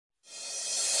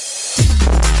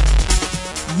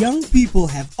Young people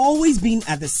have always been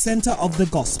at the center of the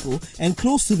gospel and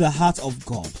close to the heart of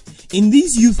God. In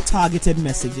these youth-targeted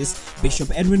messages, Bishop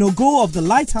Edwin Ogo of the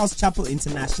Lighthouse Chapel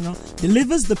International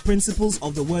delivers the principles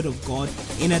of the Word of God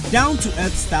in a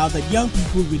down-to-earth style that young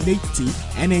people relate to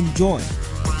and enjoy.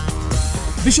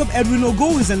 Bishop Edwin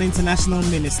Ogo is an international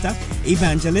minister,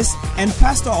 evangelist, and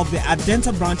pastor of the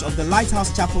Adenta branch of the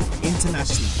Lighthouse Chapel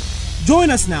International. Join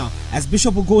us now as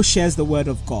Bishop Ogo shares the Word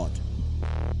of God.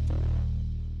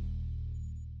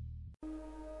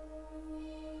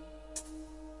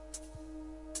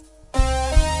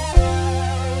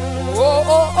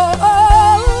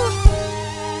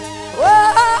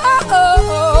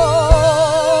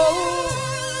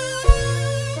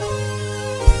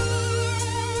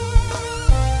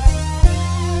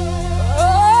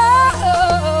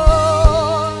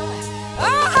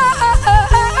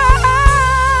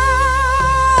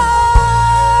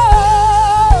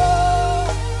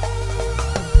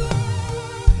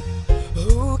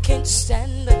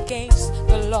 Stand against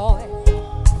the Lord.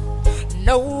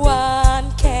 No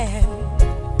one can,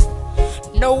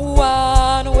 no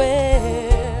one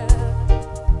will.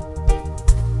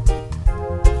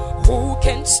 Who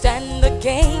can stand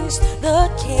against the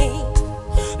King?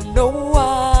 No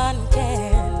one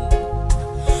can,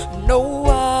 no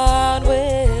one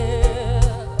will.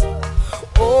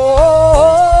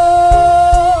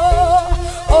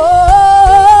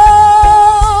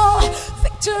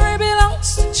 Victory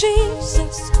belongs to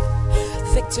Jesus.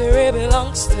 Victory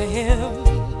belongs to Him.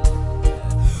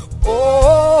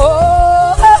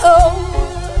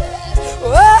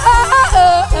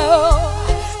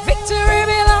 Victory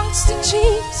belongs to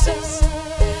Jesus.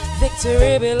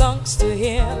 Victory belongs to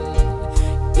Him.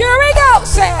 Here we go,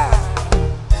 Sarah.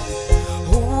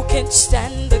 Who can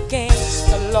stand against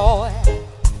the Lord?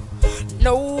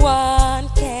 No one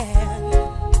can,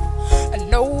 and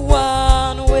no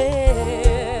one will.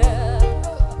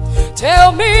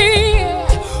 Tell me,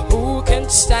 who can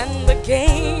stand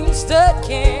against the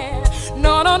King?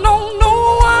 No, no, no,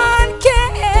 no one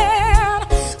can,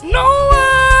 no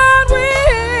one will.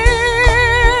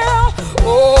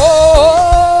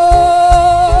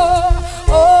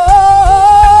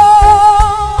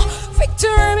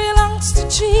 Victory belongs to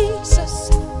Jesus.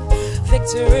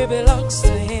 Victory belongs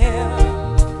to Him.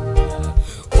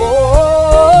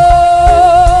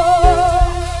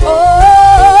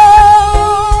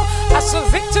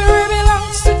 Victory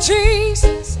belongs to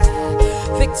Jesus.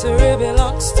 Victory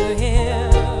belongs to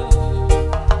Him.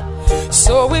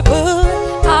 So we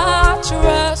put our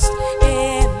trust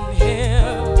in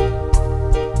Him.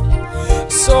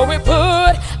 So we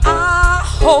put our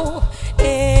hope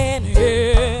in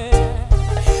Him.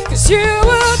 'Cause you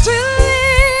will deliver.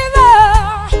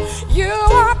 You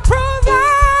are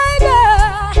provider.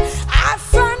 I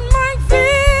find my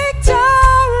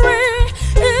victory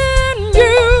in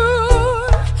you.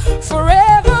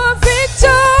 Forever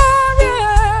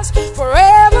victorious,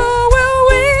 forever will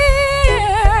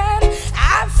win.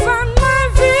 I found my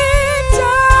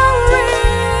victory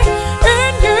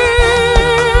in you.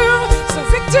 So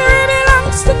victory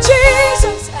belongs to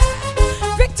Jesus.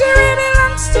 Victory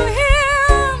belongs to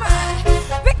Him.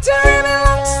 Victory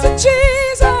belongs to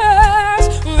Jesus.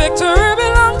 Victory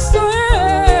belongs to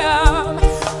Him.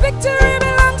 Victory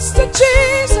belongs to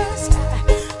Jesus.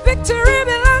 Victory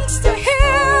belongs to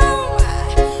Him.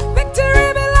 Victory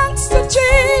belongs to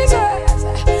Jesus.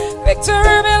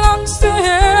 Victory belongs to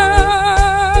Him.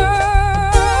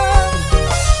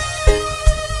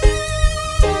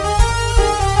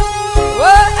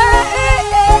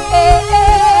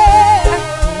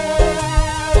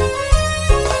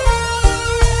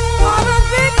 All the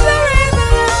victory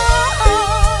belongs.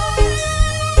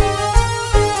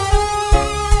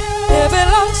 It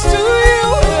belongs to you.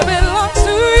 It belongs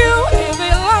to you. It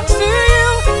belongs to you.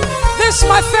 This is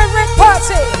my favorite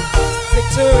party.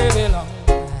 Victory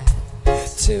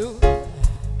belongs to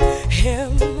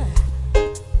Him.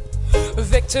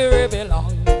 Victory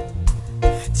belongs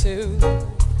to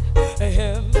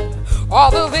Him. All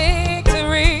the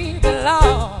victory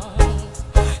belongs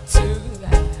to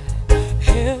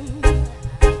Him.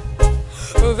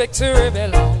 Victory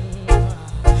belongs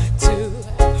to.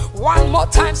 One more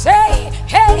time, say,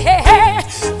 hey, hey, hey.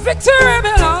 Victory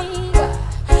belongs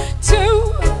to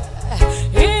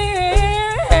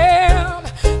Him.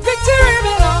 Victory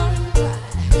belongs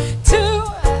to.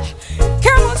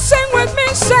 Come on, sing with me,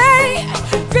 say,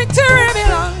 victory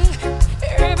belongs.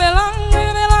 It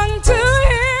belongs to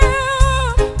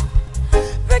Him.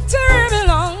 Victory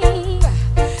belongs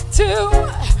to.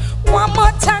 One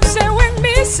more time, say with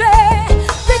me, say,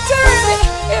 victory,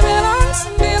 it belongs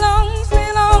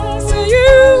to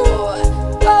you.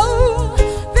 Oh,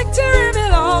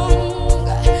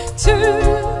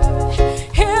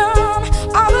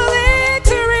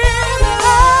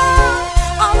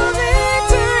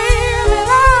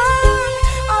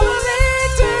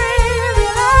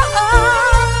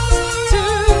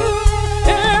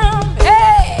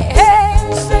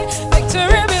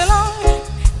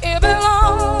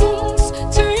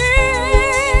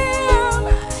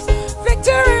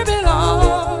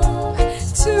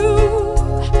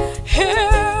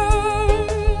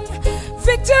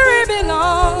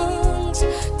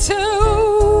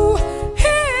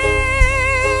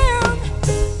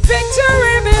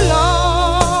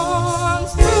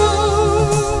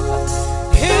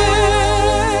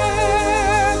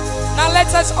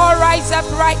 let us all rise up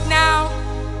right now.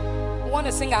 We want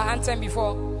to sing our anthem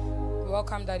before we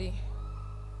welcome Daddy.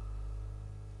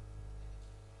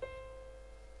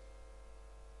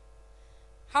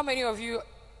 How many of you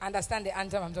understand the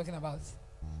anthem I'm talking about?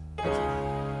 Okay.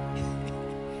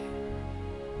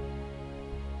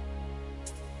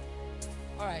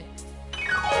 All right.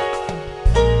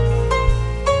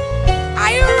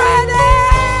 Are you ready?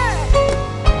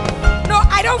 No,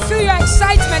 I don't feel your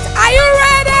excitement. Are you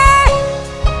ready?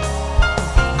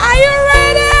 Are you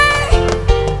ready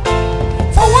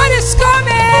for what is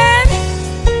coming?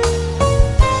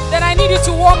 Then I need you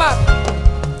to warm up.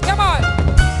 Come on.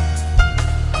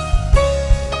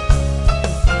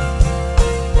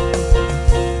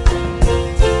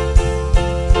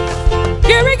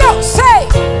 Here we go. Say,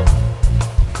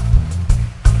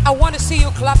 I want to see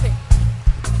you clapping.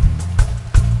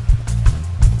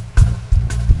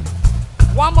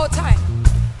 One more time.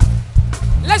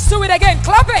 Let's do it again.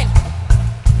 Clapping.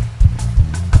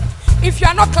 If you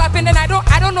are not clapping, then I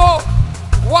don't know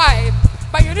why,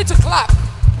 but you need to clap.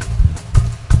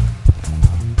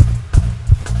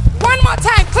 One more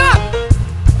time. Clap.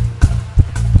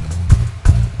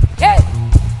 Hey.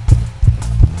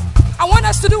 I want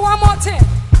us to do one more thing,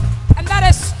 and that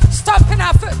is stomping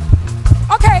our foot.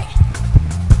 Okay.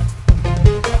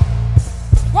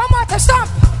 One more time. Stomp.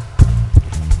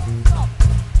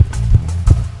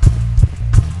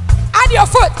 Add your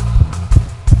foot.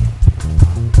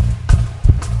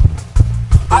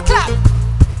 Or clap.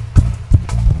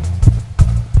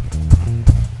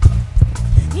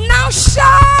 Now shout.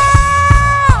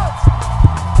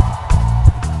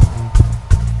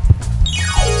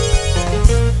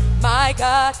 My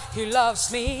God, He loves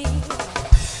me.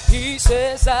 He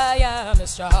says I am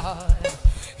His child.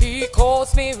 He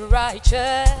calls me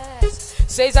righteous.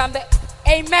 Says I'm the...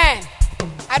 Amen.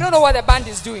 I don't know what the band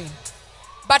is doing,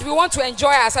 but we want to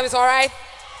enjoy our service, all right?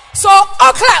 So,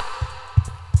 all clap.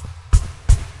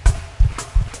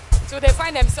 So they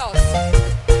find themselves.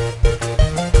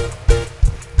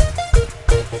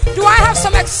 Do I have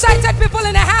some excited people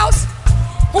in the house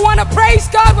who want to praise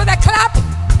God with a clap?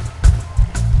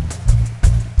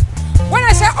 When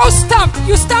I say, oh, stamp,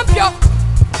 you stamp your...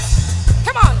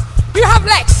 Come on. You have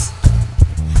legs.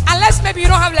 Unless maybe you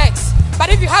don't have legs. But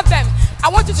if you have them, I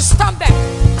want you to stamp them.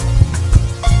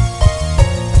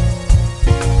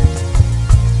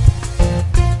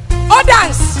 Or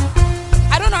dance.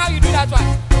 I don't know how you do that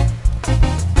one.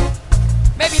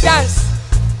 Maybe dance.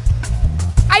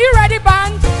 Are you ready,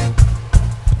 band?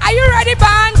 Are you ready,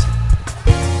 band?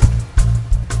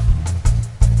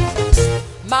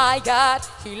 My God,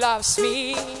 He loves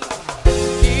me.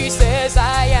 He says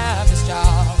I am His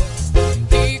child.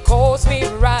 He calls me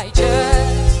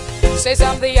righteous. Says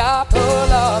I'm the apple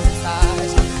of His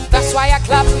eyes. That's why I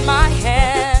clap my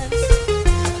hands.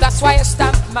 That's why I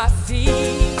stamp my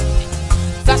feet.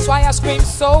 That's why I scream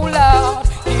so loud.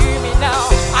 Hear me now.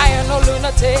 I am no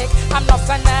lunatic. I'm not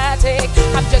fanatic.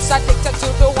 I'm just addicted to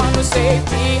the one who saved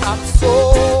me. I'm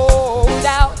sold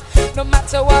out. No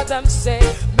matter what them say.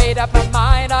 Made up my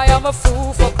mind. I am a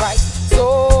fool for Christ.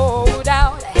 Sold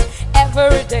out.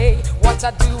 Every day. What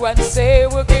I do and say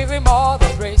will give Him all the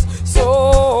praise.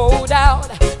 Sold out.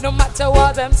 No matter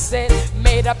what them say.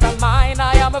 Made up my mind.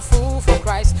 I am a fool for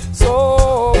Christ.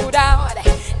 Sold out.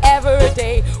 Every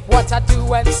day, what I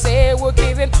do and say will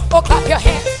give Him. Oh, clap your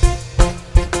hands.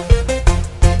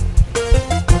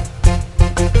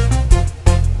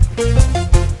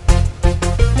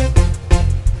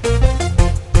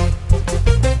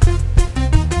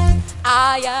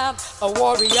 I am a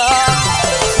warrior.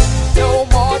 No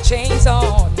more chains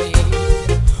on me.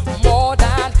 More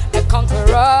than a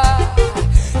conqueror.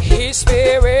 His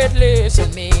Spirit lives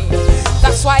in me.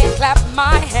 That's why I clap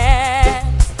my hands.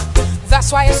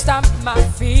 That's why I stamp my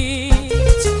feet.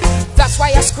 That's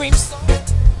why I scream so loud.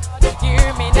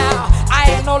 Hear me now.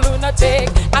 I ain't no lunatic.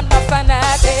 I'm not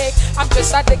fanatic. I'm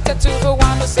just addicted to the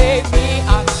one who saved me.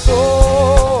 I'm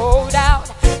sold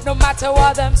out. No matter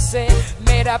what them say.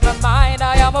 Made up my mind.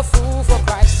 I am a fool for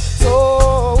Christ.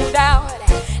 Sold out.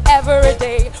 Every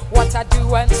day. What I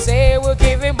do and say will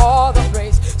give Him all the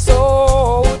praise.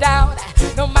 Sold out.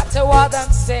 No matter what them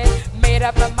say. Made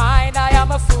up my mind. I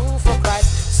am a fool for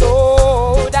Christ.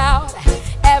 Sold out.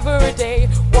 Every day.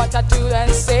 What I do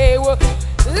and say will...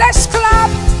 Let's clap.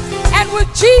 And with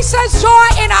Jesus' joy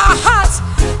in our hearts,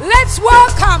 let's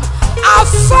welcome our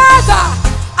Father,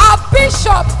 our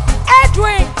Bishop,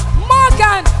 Edwin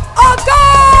Morgan Ogo.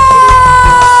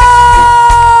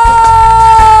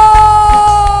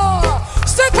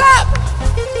 Still clap.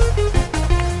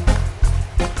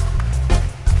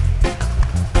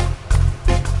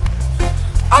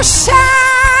 Oh,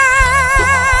 shout.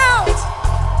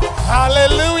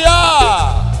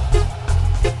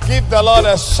 the Lord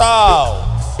a shout.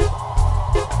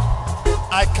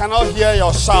 I cannot hear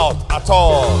your shout at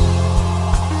all.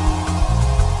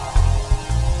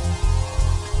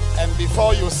 And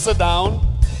before you sit down,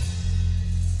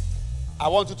 I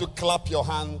want you to clap your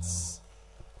hands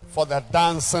for the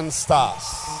dancing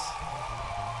stars.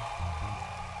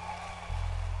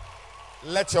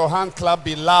 Let your hand clap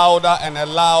be louder and a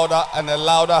louder and a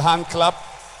louder hand clap.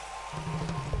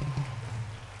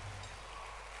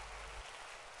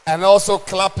 And also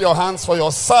clap your hands for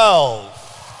yourself.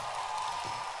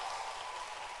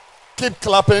 Keep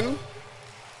clapping.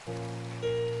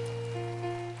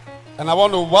 And I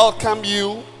want to welcome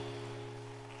you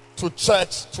to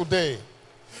church today.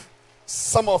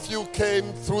 Some of you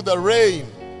came through the rain.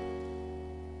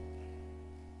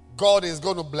 God is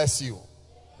going to bless you.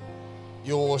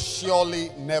 You will surely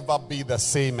never be the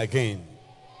same again.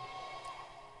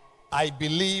 I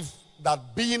believe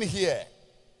that being here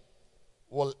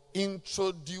will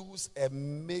introduce a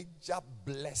major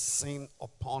blessing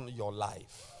upon your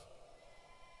life.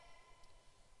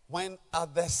 When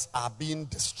others are being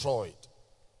destroyed,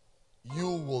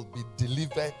 you will be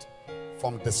delivered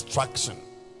from destruction.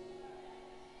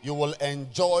 You will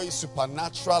enjoy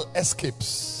supernatural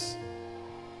escapes,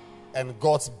 and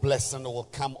God's blessing will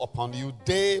come upon you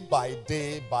day by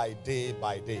day by day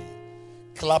by day.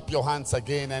 Clap your hands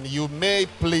again, and you may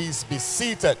please be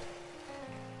seated.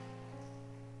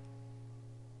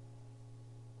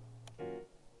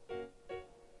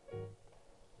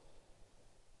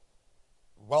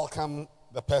 Welcome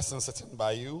the person sitting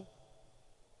by you.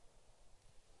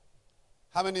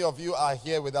 How many of you are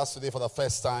here with us today for the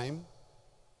first time?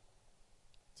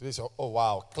 Oh,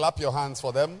 wow. Clap your hands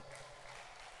for them.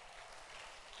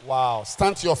 Wow.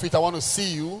 Stand to your feet. I want to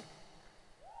see you.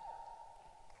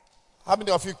 How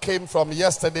many of you came from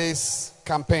yesterday's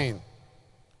campaign?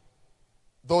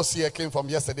 Those here came from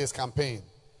yesterday's campaign.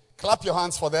 Clap your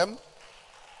hands for them.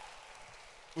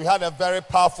 We had a very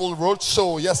powerful road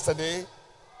show yesterday,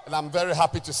 and I'm very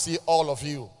happy to see all of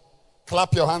you.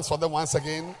 Clap your hands for them once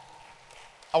again.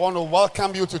 I want to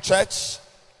welcome you to church.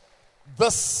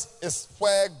 This is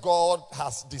where God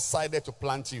has decided to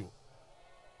plant you.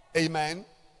 Amen.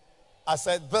 I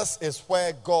said this is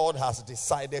where God has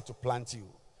decided to plant you.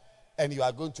 And you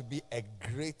are going to be a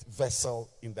great vessel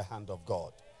in the hand of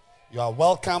God. You are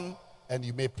welcome, and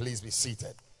you may please be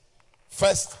seated.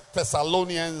 1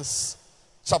 Thessalonians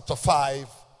chapter 5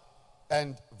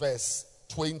 and verse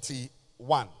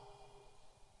 21.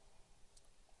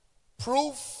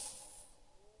 Prove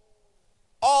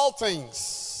all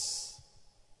things.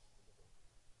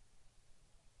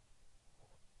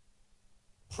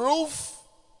 Prove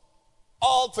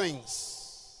all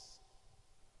things.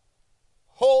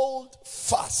 Hold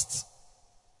fast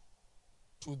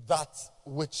to that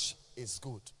which is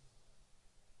good.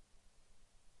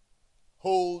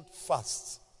 Hold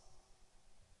fast.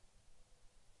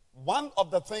 One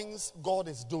of the things God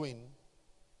is doing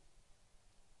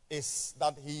is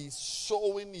that He is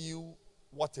showing you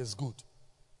what is good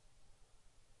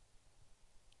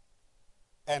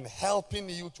and helping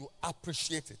you to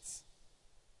appreciate it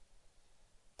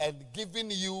and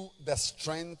giving you the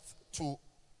strength to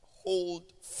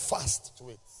hold fast to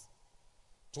it,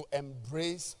 to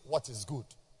embrace what is good.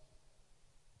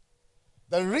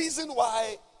 The reason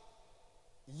why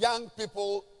young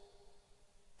people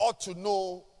ought to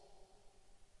know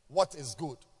what is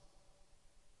good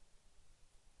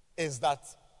is that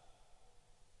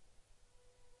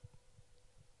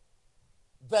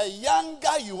the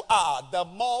younger you are, the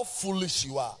more foolish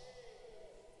you are.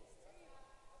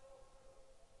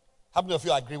 How many of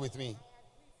you agree with me?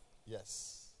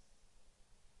 Yes.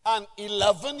 An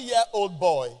 11-year-old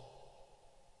boy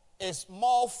is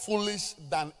more foolish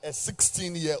than a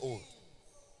 16-year-old.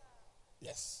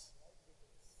 Yes.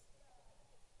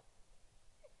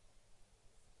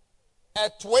 A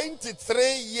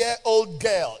 23-year-old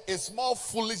girl is more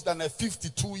foolish than a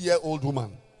 52-year-old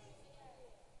woman.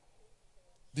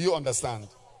 Do you understand?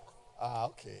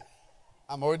 Okay.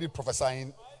 I'm already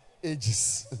prophesying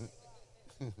ages.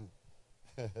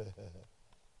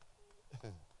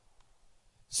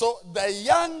 So the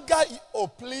younger,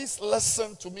 please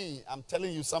listen to me. I'm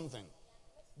telling you something.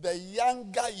 The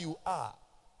younger you are,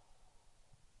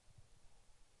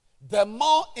 the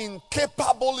more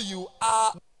incapable you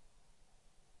are.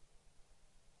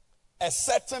 A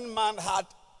certain man had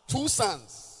 2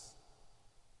 sons.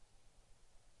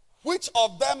 Which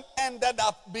of them ended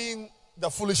up being the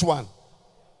foolish one?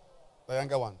 The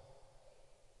younger one.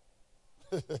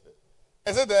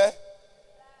 Is it there?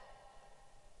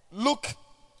 Luke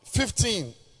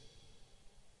 15.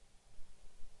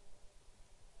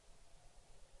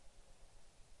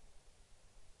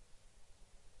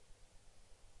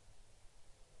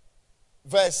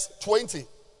 verse 20.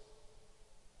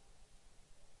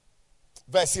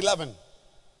 Verse 11.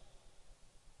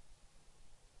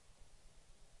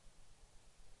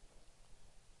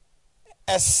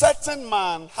 A certain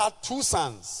man had 2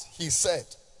 sons, he said.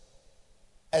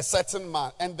 A certain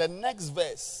man. And the next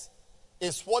verse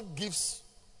is what gives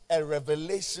a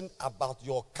revelation about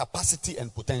your capacity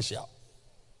and potential.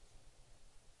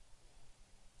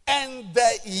 And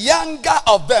the younger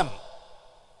of them.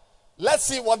 Let's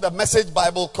see what the Message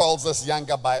Bible calls this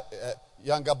younger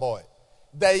boy.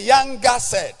 The younger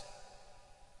said,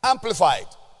 amplified.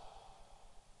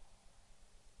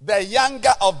 The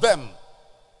younger of them.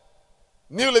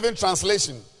 New Living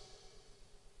Translation.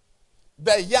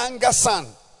 The younger son.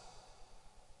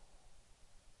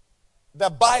 The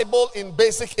Bible in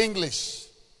basic English.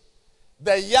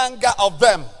 The younger of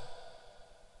them.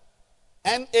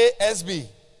 NASB.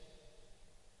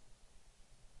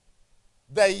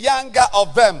 The younger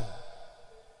of them.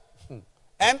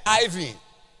 NIV.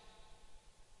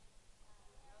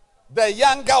 The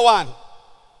younger one.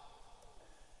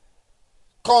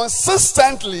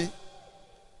 Consistently,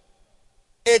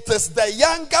 it is the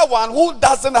younger one who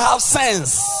doesn't have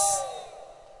sense.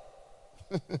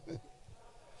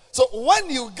 So when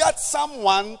you get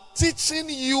someone teaching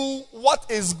you what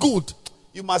is good,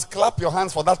 you must clap your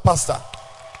hands for that pastor.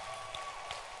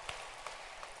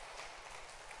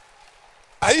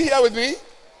 Are you here with me?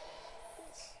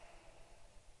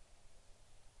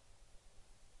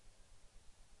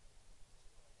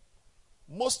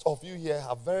 Most of you here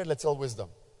have very little wisdom.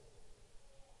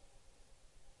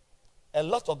 A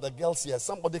lot of the girls here,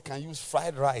 somebody can use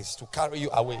fried rice to carry you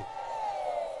away.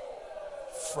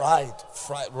 Fried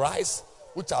rice,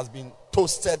 which has been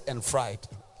toasted and fried.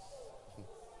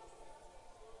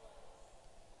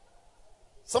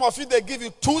 Some of you, they give you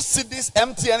 2 cedis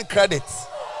MTN credits.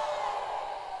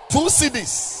 2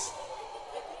 cedis.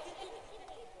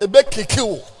 A big kick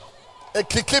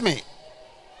me.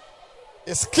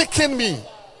 It's kicking me.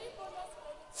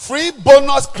 Free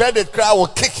bonus credit crowd will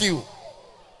kick you.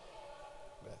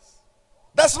 Yes.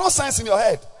 There's no sense in your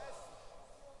head.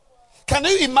 Can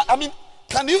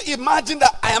you imagine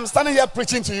that I am standing here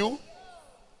preaching to you?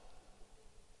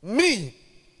 Me.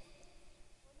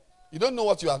 You don't know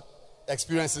what you are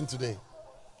experiencing today.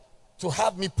 To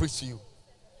have me preach to you.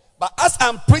 But as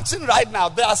I'm preaching right now,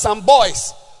 there are some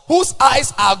boys whose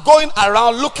eyes are going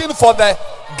around looking for the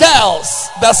girls,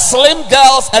 the slim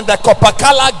girls and the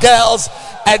Copacabana girls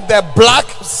and the black,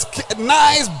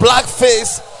 nice black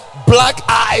face, black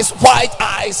eyes, white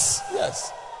eyes.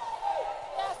 Yes.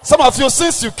 Some of you,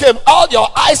 since you came, all your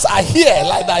eyes are here,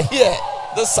 like that here.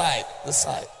 This side, this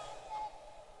side.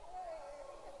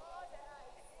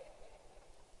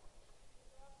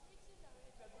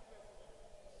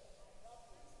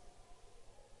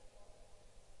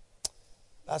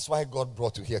 That's why God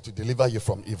brought you here, to deliver you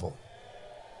from evil.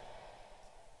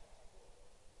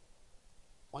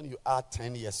 When you add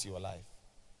 10 years to your life,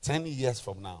 10 years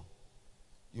from now,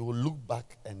 you will look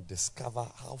back and discover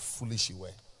how foolish you were.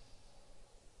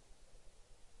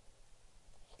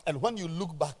 And when you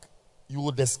look back, you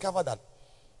will discover that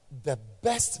the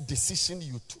best decision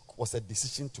you took was a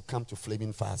decision to come to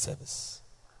Flaming Fire Service.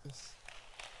 Yes.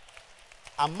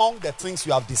 Among the things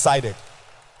you have decided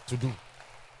to do.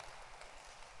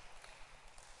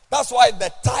 That's why the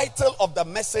title of the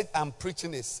message I'm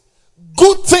preaching is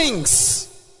Good Things.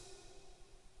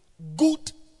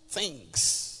 Good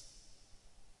things.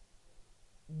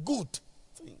 Good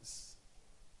things.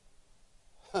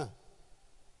 Huh.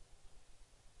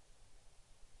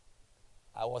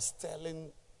 I was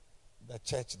telling the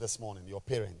church this morning, your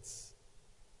parents,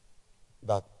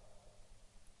 that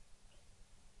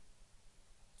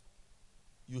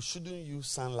you shouldn't use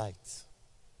sunlight.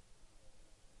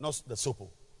 Not the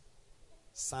soap.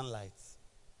 Sunlight,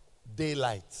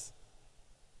 daylight,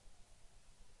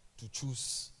 to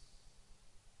choose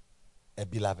a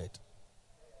beloved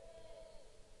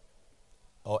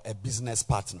or a business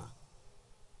partner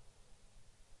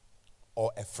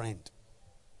or a friend.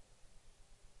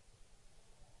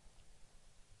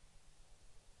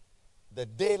 The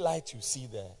daylight you see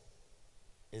there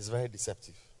is very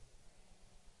deceptive.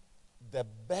 The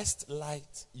best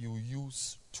light you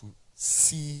use to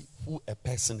see who a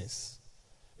person is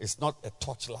not a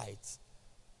torchlight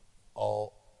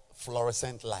or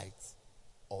fluorescent light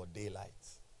or daylight.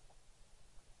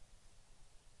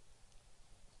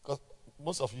 Because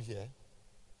most of you here,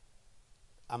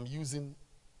 I'm using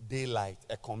daylight,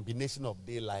 a combination of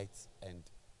daylight and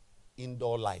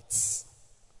indoor lights.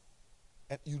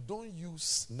 And you don't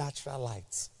use natural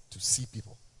lights to see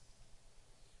people.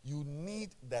 You need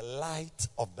the light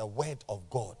of the Word of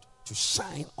God to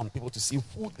shine on people to see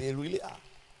who they really are.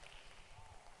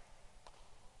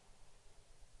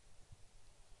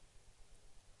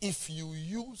 If you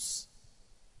use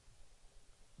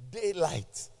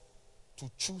daylight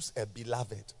to choose a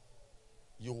beloved,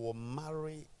 you will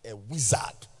marry a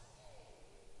wizard.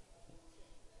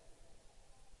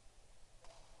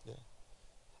 Yeah.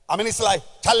 I mean, it's like,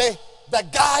 Charlie, the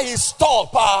guy is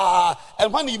tall,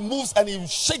 and when he moves and he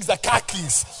shakes the car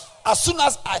keys, as soon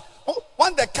as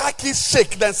when the car keys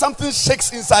shake, then something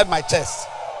shakes inside my chest.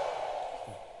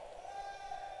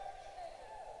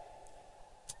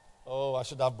 Oh, I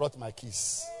should have brought my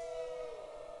keys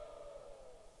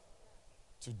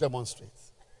to demonstrate.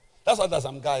 That's why there's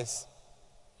some guys,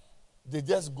 they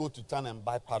just go to town and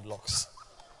buy padlocks.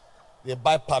 They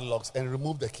buy padlocks and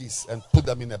remove the keys and put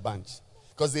them in a bunch.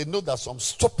 Because they know that some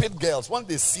stupid girls, when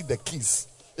they see the keys,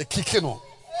 they kick in on.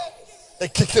 They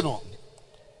kick in on.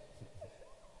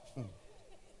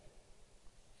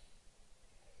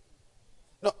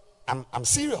 No, I'm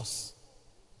serious.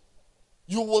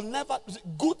 You will never,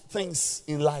 good things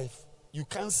in life, you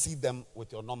can't see them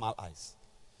with your normal eyes.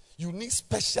 You need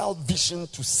special vision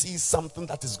to see something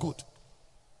that is good.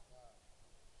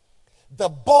 The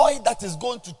boy that is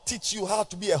going to teach you how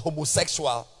to be a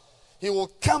homosexual, he will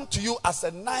come to you as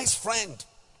a nice friend.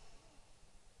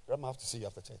 Rama, I have to see you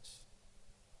after church.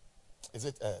 Is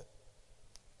it,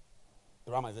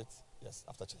 Rama, is it? Yes,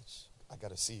 after church. I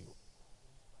got to see you.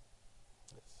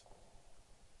 Yes.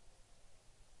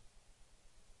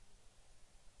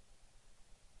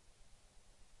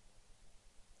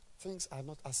 Things are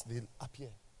not as they appear.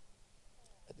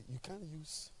 You can't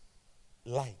use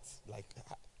light like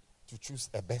to choose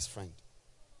a best friend.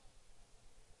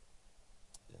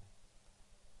 Yeah.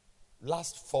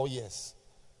 Last 4 years,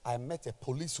 I met a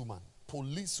policewoman.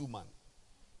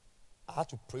 I had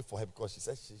to pray for her because she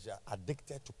said she's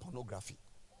addicted to pornography.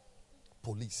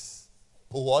 Police.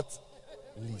 What?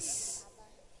 Police.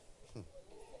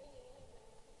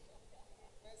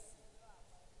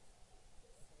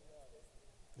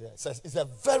 Yeah, it's a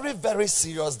very, very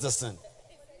serious distance.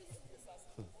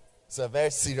 It's a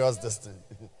very serious distance.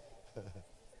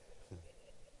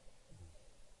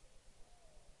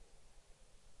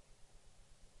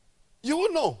 You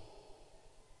will know.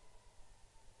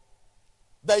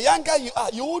 The younger you are,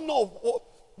 you will know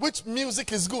which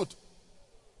music is good.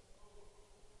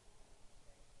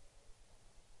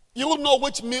 You will know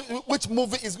which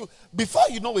movie is good. Before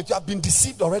you know it, you have been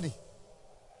deceived already.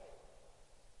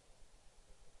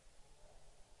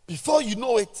 Before you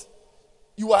know it,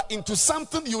 you are into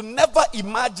something you never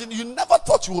imagined, you never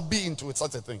thought you would be into it,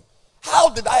 such a thing. How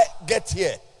did I get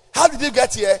here? How did you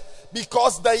get here?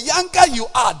 Because the younger you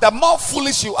are, the more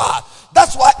foolish you are.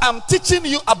 That's why I'm teaching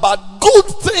you about good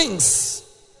things.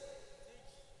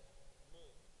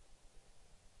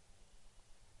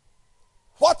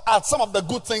 What are some of the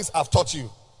good things I've taught you?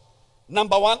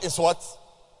 Number one is what?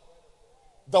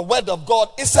 The word of God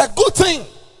is a good thing.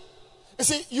 You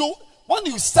see, when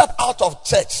you step out of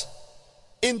church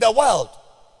in the world,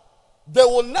 they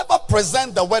will never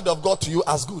present the word of God to you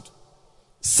as good.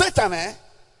 Satan,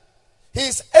 he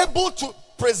is able to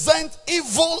present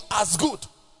evil as good.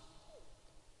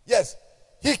 Yes,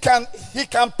 he can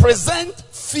present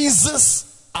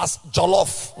feces as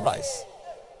jollof rice.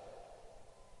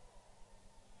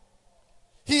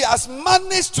 He has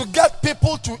managed to get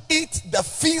people to eat the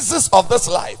feces of this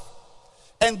life.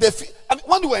 And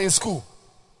when we were in school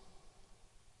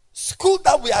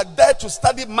that we are there to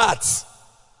study maths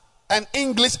and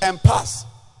English and pass,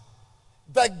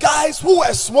 the guys who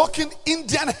were smoking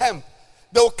Indian hemp,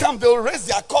 they'll raise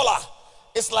their collar.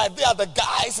 It's like they are the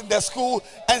guys in the school,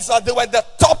 and so they were the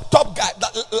top guy.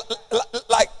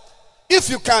 Like, if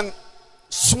you can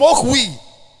smoke weed,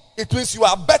 it means you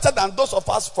are better than those of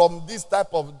us from this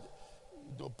type of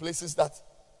places that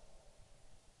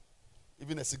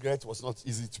even a cigarette was not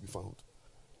easy to be found.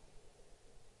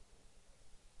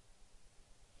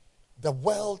 The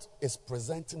world is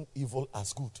presenting evil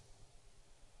as good.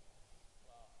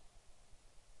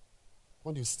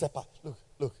 When you step out,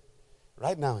 look,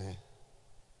 right now,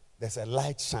 there's a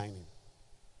light shining.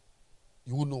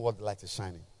 You will know what the light is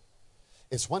shining.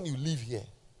 It's when you leave here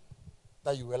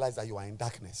that you realize that you are in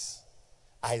darkness.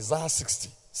 Isaiah 60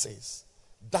 says,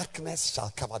 darkness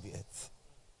shall cover the earth,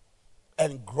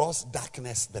 and gross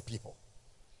darkness the people.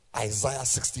 Isaiah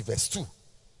 60 verse 2.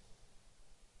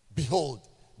 Behold,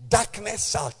 darkness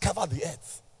shall cover the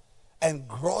earth, and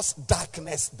gross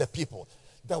darkness the people.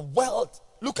 The world,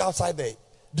 look outside there.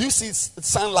 Do you see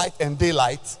sunlight and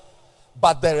daylight?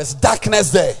 But there is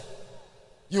darkness there.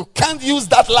 You can't use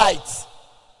that light.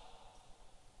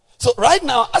 So right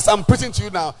now, as I'm preaching to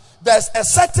you now, there's a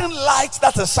certain light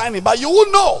that is shining, but you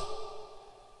will know.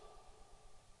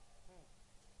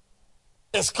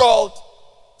 It's called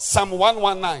Psalm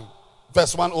 119,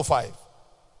 verse 105.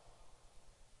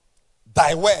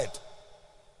 Thy word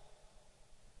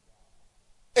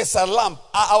is a lamp.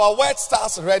 Are our word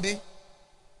stars ready?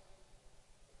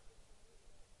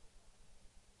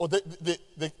 Oh, they've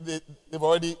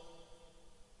already.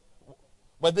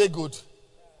 Were they good?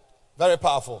 Very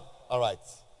powerful. All right.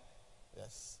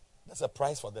 Yes. That's a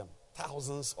prize for them.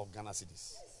 Thousands of Ghana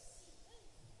cedis.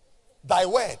 Thy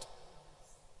word.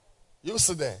 You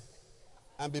sit there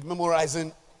and be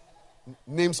memorizing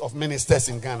names of ministers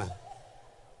in Ghana.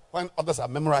 When others are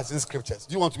memorizing scriptures,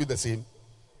 do you want to be the same?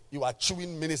 You are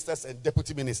chewing ministers and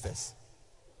deputy ministers.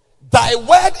 Thy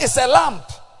word is a lamp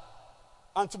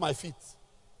unto my feet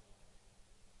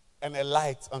and a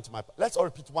light unto my path. Let's all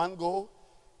repeat one go.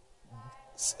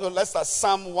 So let's start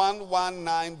Psalm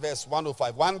 119 verse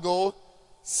 105. One go.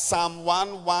 Psalm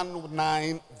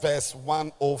 119 verse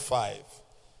 105.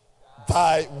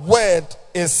 Thy word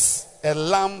is a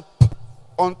lamp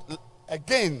on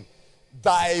again.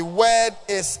 Thy word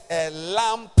is a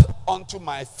lamp unto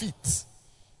my feet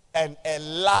and a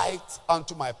light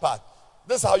unto my path.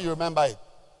 This is how you remember it.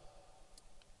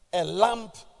 A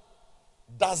lamp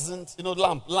doesn't,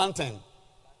 lantern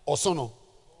or sono.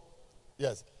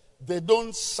 Yes. They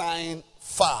don't shine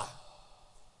far.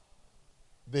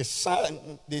 They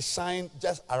shine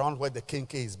just around where the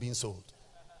kenkey is being sold.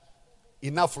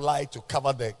 Enough light to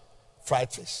cover the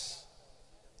fried fish.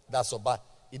 That's all. But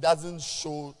it doesn't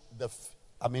show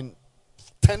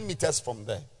 10 meters from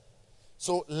there.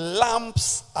 So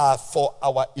lamps are for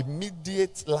our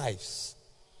immediate lives.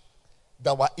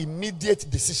 Our immediate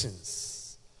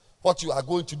decisions. What you are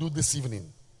going to do this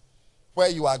evening. Where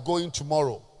you are going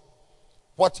tomorrow.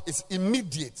 What is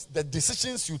immediate. The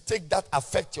decisions you take that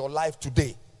affect your life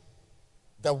today.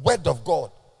 The word of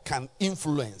God can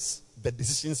influence the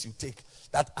decisions you take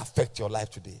that affect your life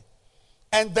today.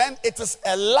 And then it is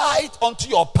a light unto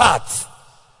your path.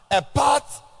 A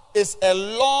path is a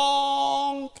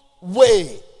long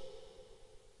way,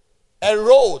 a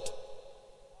road,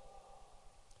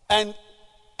 and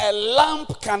a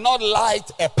lamp cannot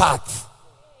light a path.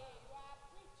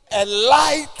 A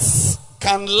light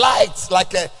can light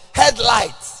like a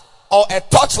headlight or a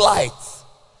torchlight.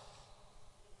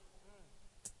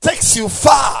 Takes you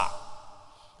far.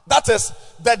 That is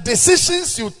the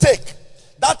decisions you take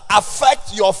that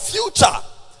affect your future,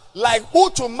 like who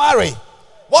to marry,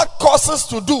 what courses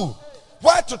to do,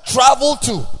 where to travel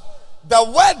to. The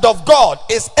word of God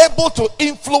is able to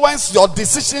influence your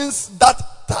decisions that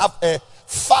have a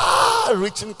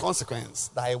far-reaching consequence.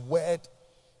 Thy word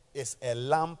is a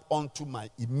lamp unto my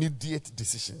immediate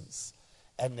decisions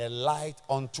and a light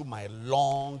unto my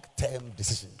long-term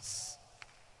decisions.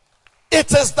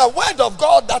 It is the word of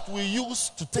God that we use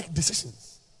to take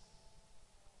decisions.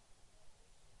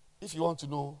 If you want to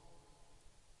know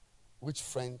which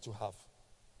friend to have,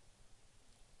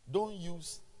 don't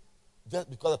use just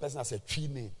because the person has a tree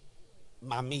name,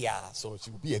 Mamia, so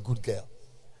she will be a good girl.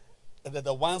 And then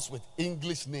the ones with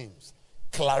English names,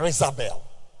 Clarissa Bell,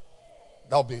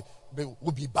 that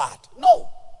will be bad. No.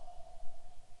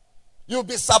 You'll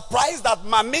be surprised that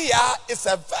Mamia is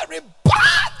a very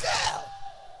bad girl.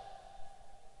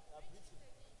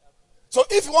 So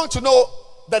if you want to know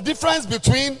the difference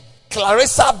between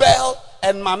Clarissa Bell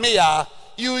and Mamia,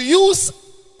 you use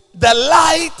the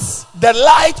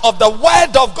light of the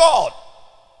word of God.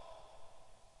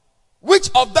 Which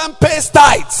of them pays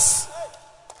tithes?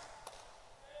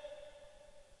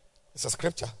 It's a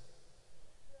scripture.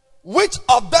 Which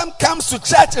of them comes to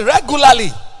church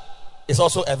regularly? It's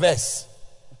also a verse.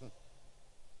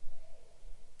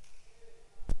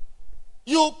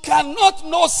 You cannot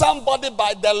know somebody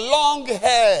by the long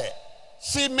hair.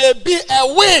 She may be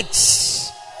a witch.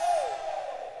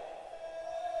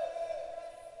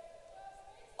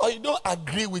 Or you don't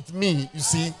agree with me, you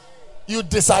see. You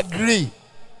disagree.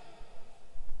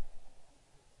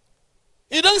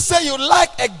 You don't say you like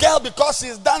a girl because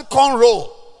she's done cornrow.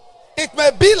 It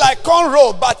may be like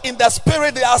cornrow, but in the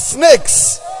spirit there are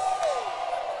snakes.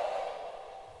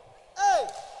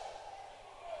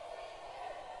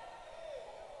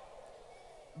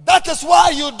 That is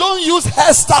why you don't use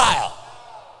hairstyle.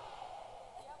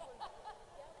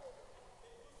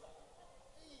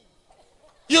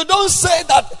 You don't say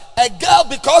that a girl,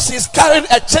 because she's carrying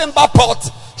a chamber pot,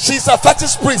 she's a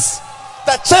fetish priest.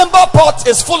 The chamber pot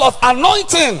is full of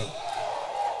anointing.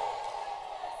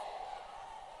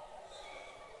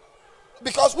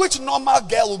 Because which normal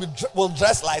girl will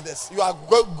dress like this? You are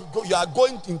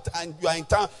going in and you are in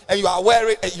town and you are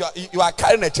wearing you are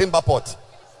carrying a chamber pot.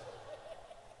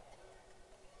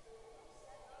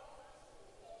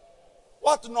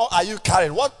 What no are you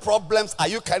carrying? What problems are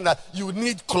you carrying that you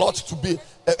need cloth to be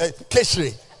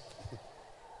keshri?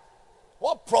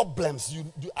 What problems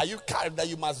are you carrying that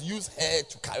you must use hair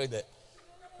to carry them?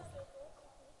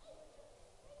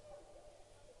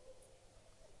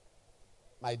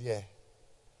 My dear,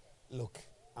 look,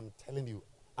 I'm telling you,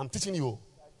 I'm teaching you.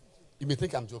 You may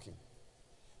think I'm joking.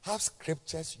 Have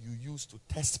scriptures you use to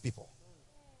test people.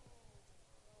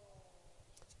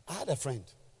 I had a friend.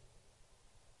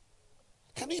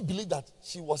 Can you believe that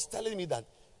she was telling me that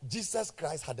Jesus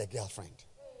Christ had a girlfriend?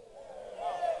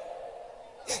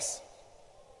 Yes.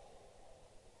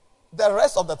 The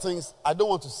rest of the things, I don't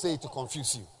want to say to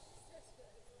confuse you.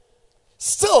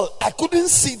 Still, I couldn't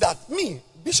see that. Me,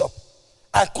 Bishop,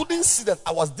 I couldn't see that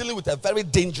I was dealing with a very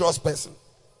dangerous person.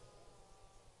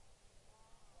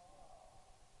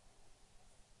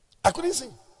 I couldn't see.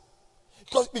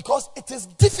 Because it is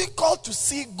difficult to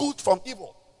see good from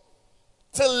evil.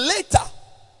 Till later,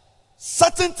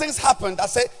 certain things happened. I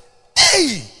said,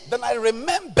 hey, then I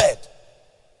remembered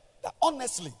that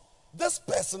honestly, this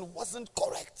person wasn't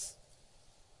correct.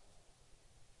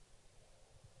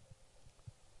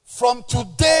 From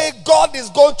today, God is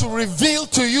going to reveal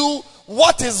to you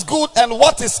what is good and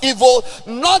what is evil,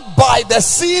 not by the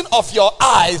seeing of your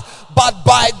eyes, but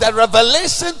by the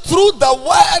revelation through the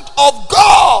word of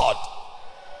God.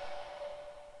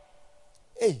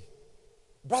 Hey,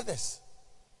 brothers,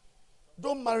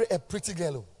 don't marry a pretty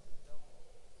girl.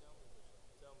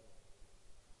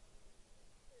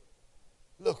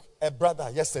 Look, a brother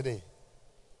yesterday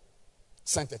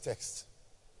sent a text.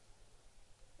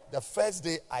 The first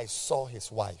day I saw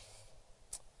his wife,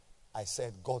 I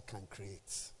said, God can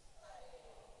create.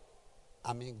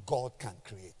 I mean, God can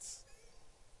create.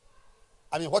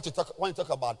 I mean, when you talk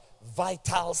about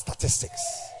vital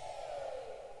statistics,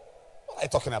 what are you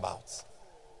talking about?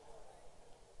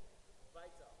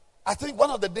 I think one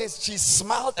of the days she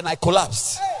smiled and I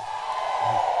collapsed.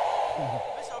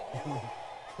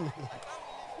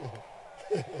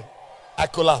 I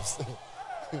collapsed.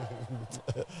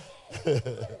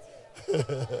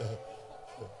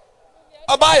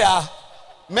 Abaya,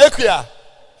 Mekuya.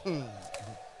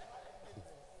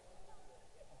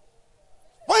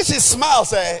 When she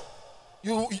smiles,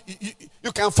 you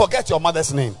can forget your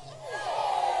mother's name.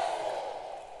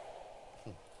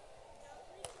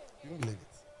 You don't believe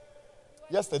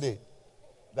it. Yesterday,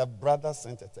 the brother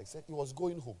sent a text. Said he was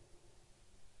going home,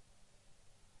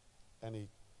 and he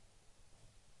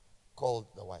called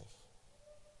the wife.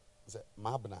 He said,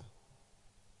 Mabna,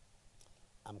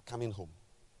 I'm coming home.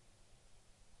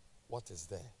 What is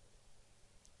there?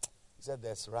 He said,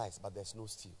 there's rice, but there's no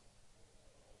stew.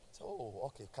 So, oh,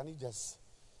 okay, can you just,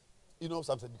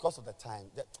 something, because of the time,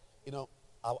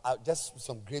 I'll just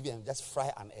some gravy and just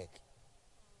fry an egg.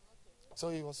 So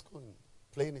he was going,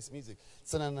 playing his music.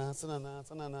 By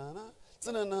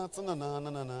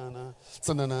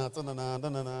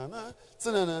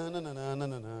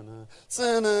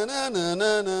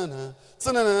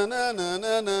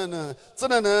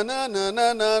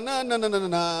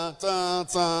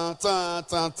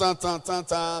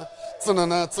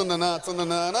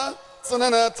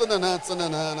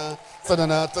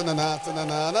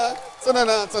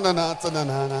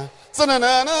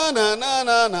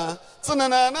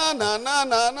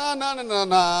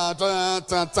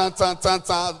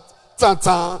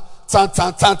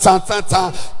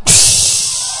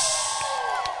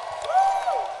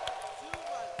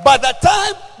the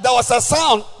time there was a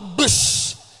sound,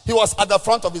 bush, he was at the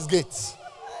front of his gate.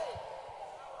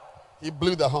 He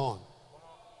blew the horn,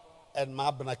 and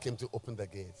Mabna came to open the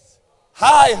gates.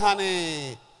 Hi,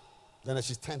 honey. Then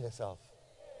she turned herself.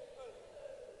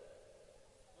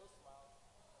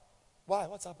 Why?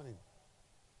 What's happening?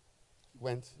 He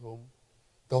went home.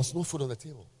 There was no food on the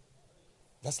table.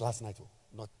 That's last night,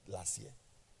 not last year.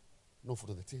 No food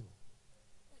on the table.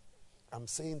 I'm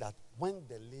saying that when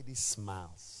the lady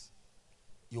smiles,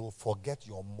 you will forget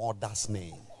your mother's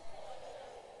name.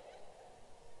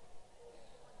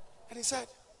 And he said,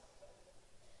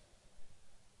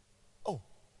 oh,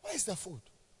 where is the food?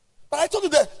 But I told you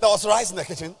that there was rice in the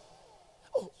kitchen.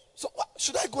 Oh, so what,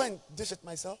 should I go and dish it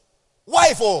myself?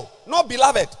 Wife, oh, not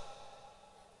beloved.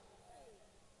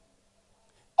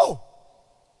 Oh,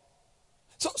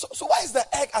 so why is the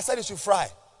egg I said you should fry?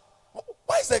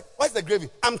 Why is the gravy?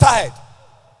 I'm tired.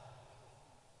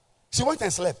 She went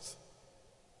and slept.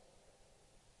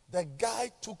 The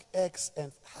guy took eggs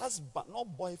and husband,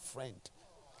 not boyfriend,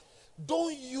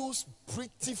 Don't use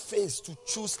pretty face to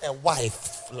choose a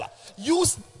wife.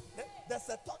 Use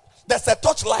there's a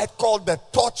torchlight called the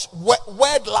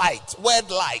word light. Word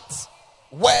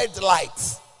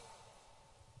light.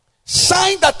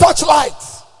 Shine the torchlight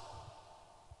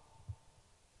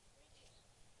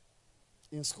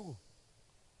in school.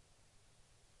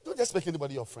 Don't just make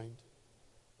anybody your friend.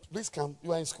 Please come.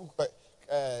 You are in school,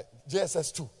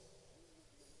 JSS 2.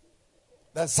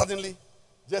 Then suddenly,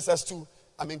 JSS 2.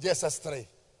 JSS 3.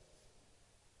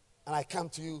 And I come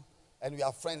to you, and we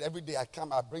are friends. Every day I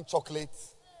come, I bring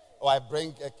chocolates, or I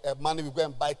bring money. We go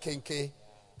and buy KK,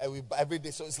 and we buy every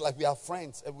day. So it's like we are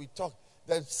friends, and we talk.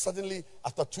 Then suddenly,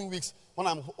 after 2 weeks, when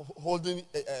I'm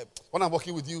when I'm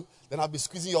working with you, then I'll be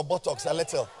squeezing your buttocks a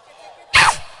little.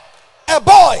 A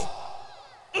boy.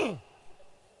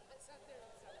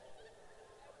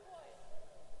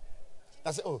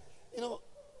 I say, oh,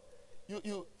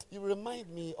 you remind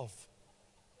me of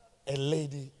a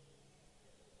lady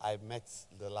I met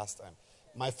the last time.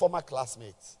 My former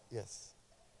classmate, yes.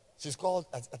 She's called,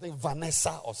 I think,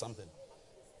 Vanessa or something.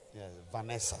 Yeah,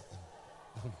 Vanessa.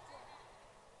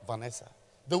 Vanessa.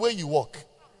 The way you walk.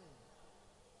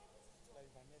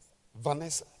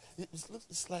 Vanessa.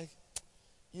 It's like,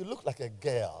 you look like a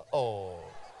girl. Oh.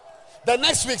 The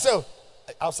next week, so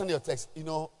I'll send you a text.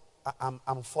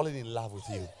 I'm falling in love with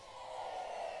you.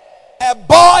 A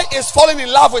boy is falling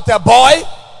in love with a boy.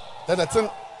 Then the thing.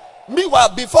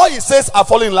 Meanwhile, before he says I'm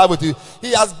falling in love with you,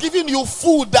 he has given you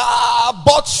food,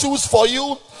 bought shoes for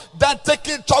you, then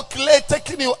taking chocolate,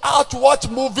 taking you out to watch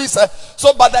movies.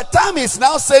 So by the time he's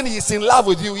now saying he's in love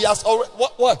with you, he has already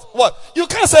what? You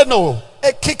can't say no.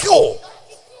 A kiko.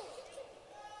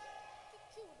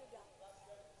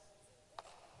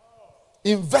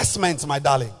 Investments, my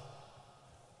darling.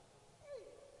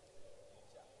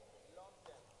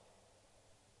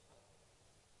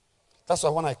 That's why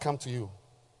when I come to you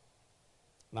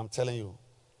and I'm telling you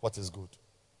what is good,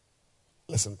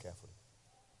 listen carefully.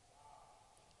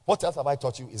 What else have I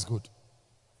taught you is good?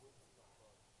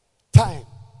 Time.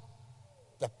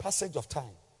 The passage of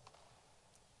time.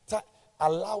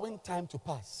 Allowing time to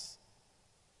pass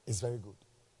is very good.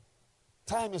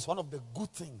 Time is one of the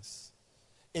good things.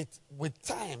 With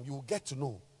time, you will get to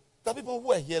know. The people who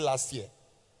were here last year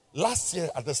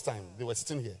at this time, they were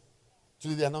sitting here.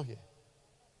 Today they are not here.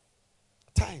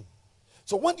 Time.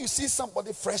 So when you see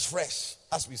somebody fresh,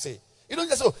 as we say, you don't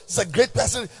just say, oh, it's a great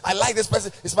person. I like this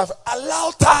person. It's my friend.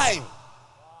 Allow time.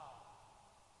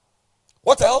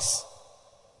 What else?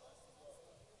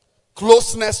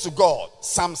 Closeness to God.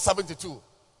 Psalm 72.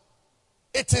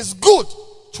 It is good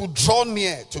to draw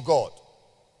near to God.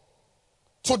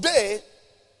 Today,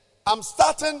 I'm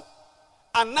starting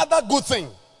another good thing.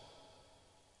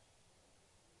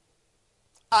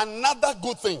 Another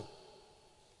good thing.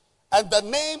 And the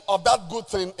name of that good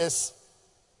thing is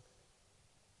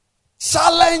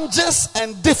challenges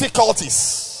and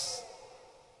difficulties.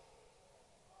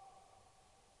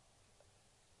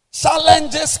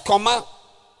 Challenges,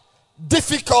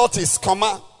 difficulties,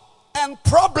 and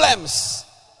problems.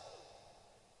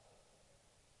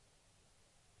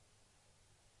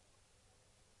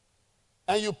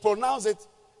 And you pronounce it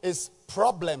as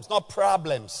problems, not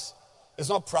problems. It's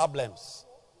not problems.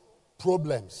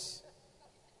 Problems.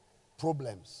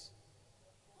 Problems.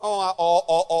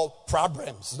 Or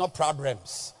problems. It's not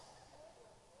problems.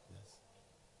 Yes.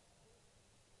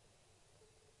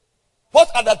 What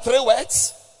are the three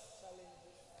words?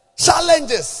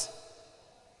 Challenges.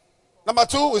 Number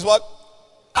 2 is what?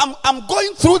 I'm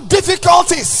going through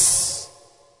difficulties.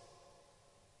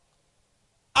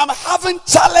 I'm having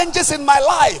challenges in my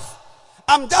life.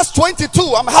 I'm just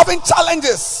 22. I'm having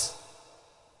challenges.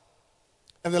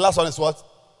 And the last one is what?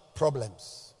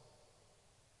 Problems.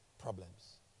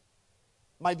 Problems.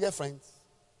 My dear friends,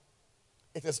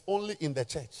 it is only in the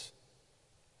church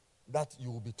that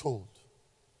you will be told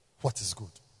what is good.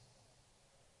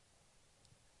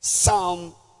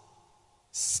 Psalm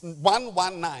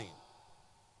 119,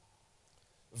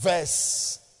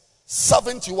 verse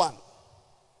 71.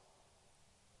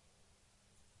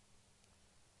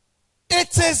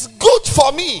 It is good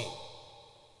for me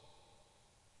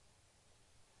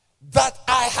that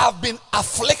I have been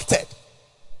afflicted,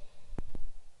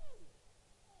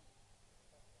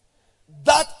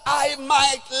 that I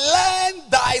might learn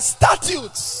thy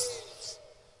statutes.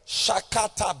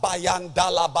 Shakata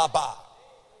bayandala baba.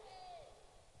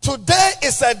 Today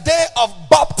is a day of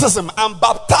baptism. I'm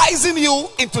baptizing you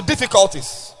into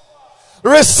difficulties.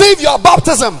 Receive your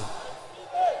baptism.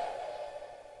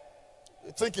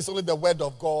 You think it's only the word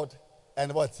of God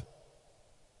and what?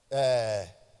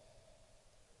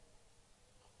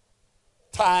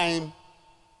 Time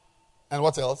And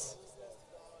what else?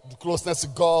 The closeness to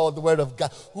God, the word of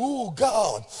God. Ooh,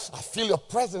 God, I feel your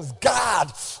presence.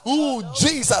 God, ooh,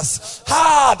 Jesus.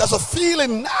 Ah, there's a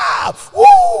feeling now.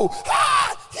 Ooh,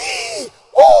 ah, he,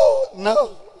 ooh,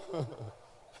 no.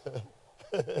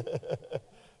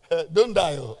 Don't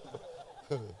die. Oh.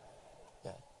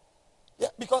 Yeah,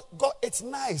 because God, it's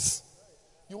nice.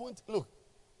 You won't look.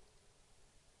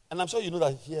 And I'm sure you know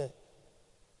that here,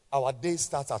 our day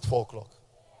starts at 4 o'clock.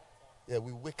 Yeah,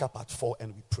 we wake up at 4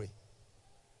 and we pray.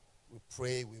 We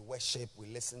pray, we worship, we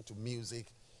listen to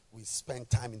music, we spend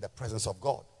time in the presence of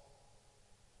God.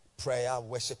 Prayer,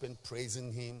 worshiping,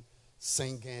 praising Him,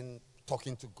 singing,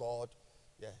 talking to God.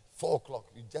 Yeah, 4 o'clock,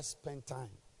 you just spend time.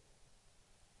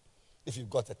 If you've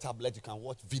got a tablet, you can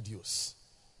watch videos,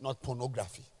 not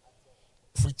pornography.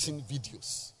 Preaching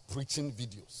videos.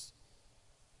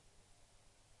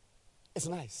 It's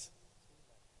nice.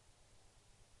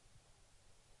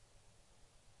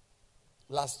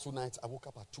 Last 2 nights, I woke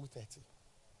up at 2:30.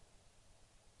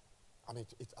 I mean,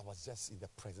 I was just in the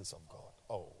presence of God.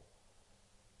 Oh.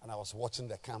 And I was watching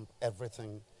the camp,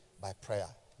 everything by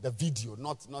prayer. The video,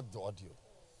 not the audio.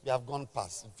 We have gone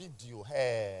past. Video,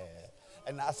 hey.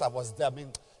 And as I was there, I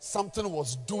mean, something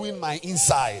was doing my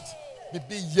inside.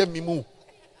 Bibi yemimu.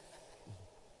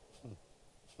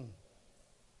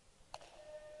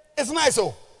 It's nice,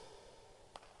 oh.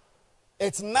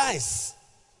 It's nice.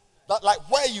 That like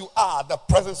where you are, the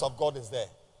presence of God is there.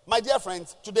 My dear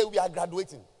friends, today we are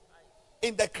graduating.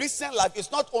 In the Christian life, it's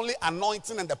not only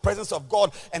anointing and the presence of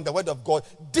God and the word of God.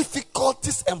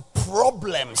 Difficulties and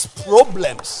problems.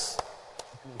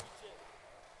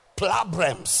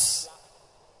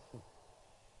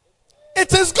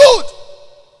 It is good.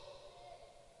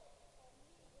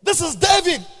 This is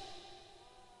David.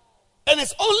 And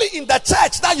it's only in the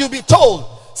church that you'll be told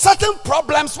certain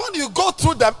problems, when you go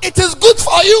through them, it is good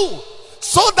for you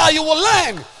so that you will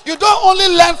learn. You don't only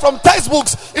learn from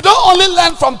textbooks. You don't only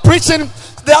learn from preaching.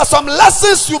 There are some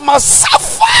lessons you must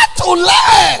suffer to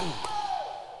learn.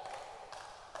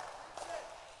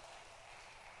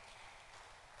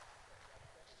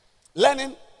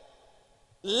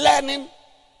 Learning.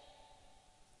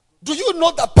 Do you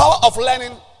know the power of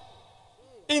learning?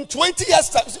 In 20 years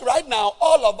time, right now,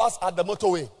 all of us at the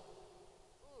motorway,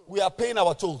 we are paying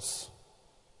our tolls.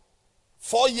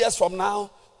 4 years from now,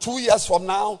 2 years from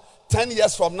now, 10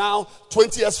 years from now,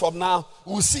 20 years from now,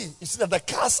 we'll see. You see that the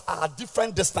cars are at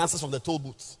different distances from the toll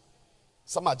booths.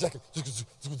 Some are jacking.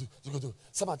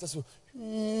 Some are just.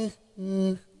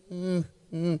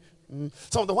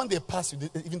 Some of them, when they pass you,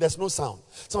 even there's no sound.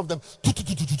 Some of them,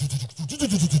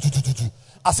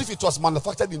 as if it was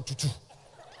manufactured in tutu.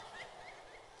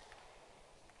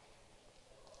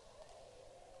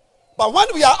 But when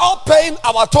we are all paying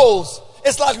our tolls,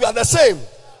 it's like we are the same.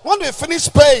 When we finish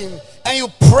paying and you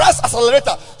press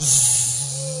accelerator,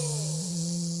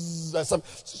 there's some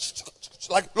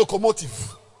like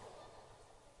locomotive.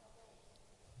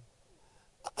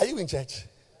 Are you in church?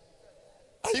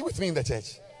 Are you with me in the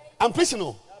church? I'm preaching.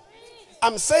 No.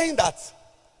 I'm saying that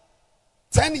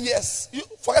 10 years, you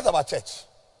forget about church.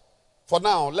 For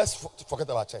now, let's forget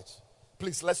about church.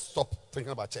 Please, let's stop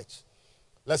thinking about church.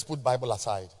 Let's put Bible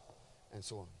aside and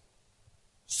so on.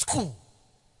 School.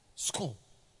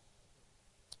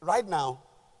 Right now,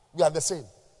 we are the same.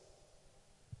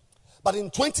 But in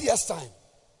 20 years' time,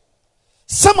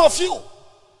 some of you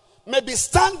may be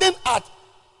standing at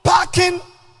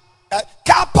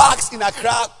car parks in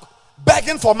Accra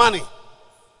begging for money.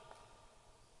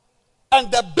 And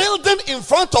the building in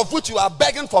front of which you are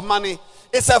begging for money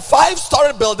is a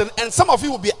 5-story building, and some of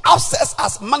you will be upstairs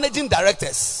as managing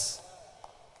directors.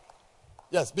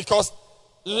 Yes, because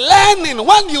learning,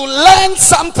 when you learn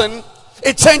something,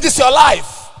 it changes your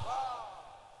life.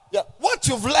 Yeah, what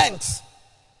you've learned,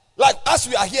 like as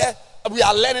we are here, we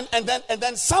are learning, and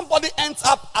then somebody ends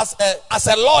up as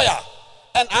a lawyer,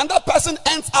 and another person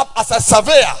ends up as a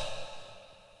surveyor.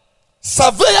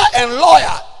 Surveyor and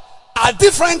lawyer are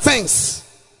different things.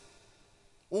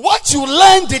 What you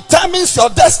learn determines your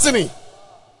destiny.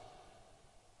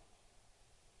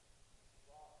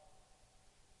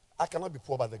 I cannot be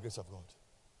poor by the grace of God.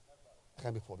 I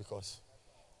can't be poor because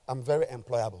I'm very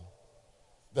employable.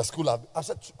 The school, I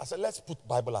said, let's put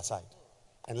Bible aside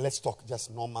and let's talk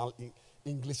just normal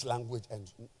English language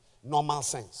and normal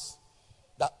sense.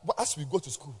 That as we go to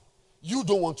school, you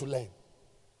don't want to learn.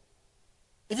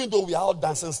 Even though we are all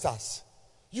dancing stars,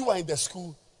 you are in the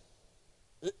school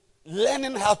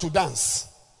learning how to dance.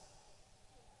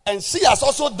 And she has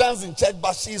also danced in church,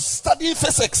 but she's studying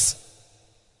physics.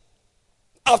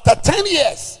 After 10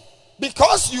 years,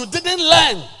 because you didn't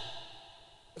learn.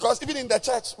 Because even in the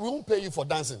church, we won't pay you for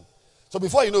dancing. So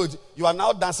before you know it, you are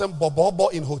now dancing bobo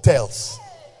in hotels.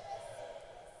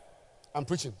 I'm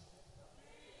preaching.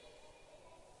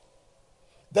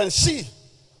 Then she,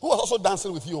 who was also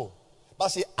dancing with you,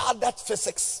 but she added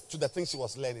physics to the things she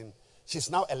was learning. She's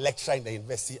now a lecturer in the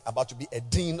university, about to be a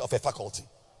dean of a faculty.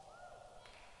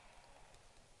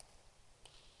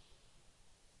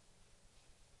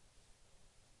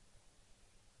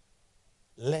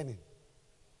 Learning.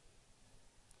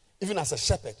 Even as a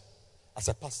shepherd, as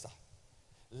a pastor,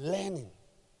 learning.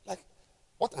 Like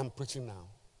what I'm preaching now,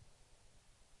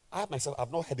 I've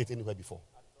not heard it anywhere before.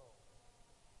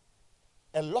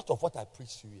 A lot of what I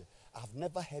preach to you here, I've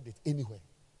never heard it anywhere.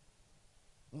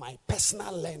 My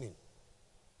personal learning.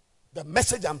 The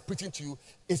message I'm preaching to you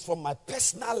is from my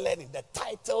personal learning. The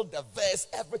title, the verse,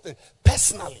 everything.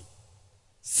 Personally.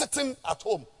 Sitting at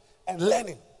home and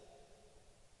learning.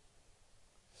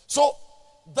 So,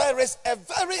 there is a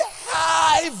very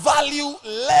high value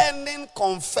learning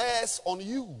confers on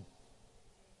you.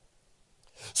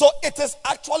 So, it is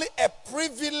actually a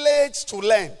privilege to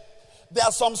learn. There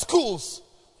are some schools,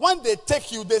 when they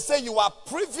take you, they say you are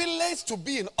privileged to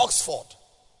be in Oxford.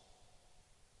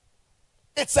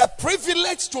 It's a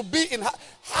privilege to be in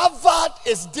Harvard.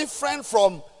 Is different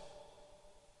from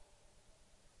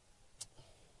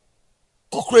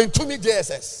Cochrane Tumi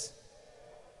JSS.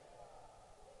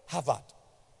 Harvard.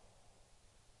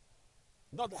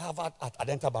 Not Harvard at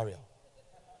Adenta Barrier.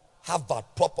 Harvard,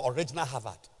 proper original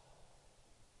Harvard.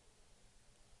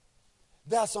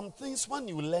 There are some things when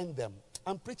you learn them.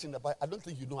 I'm preaching about. I don't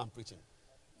think you know I'm preaching.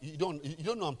 You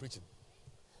don't know I'm preaching.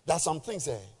 There are some things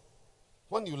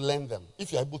when you learn them,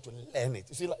 if you're able to learn it.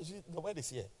 You see, the word is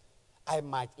here. I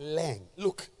might learn.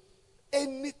 Look,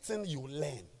 anything you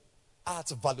learn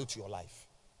adds value to your life.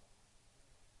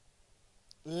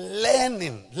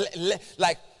 Learning,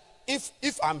 like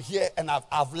if I'm here and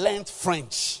I've learned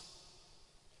French,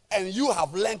 and you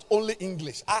have learned only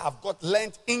English, I have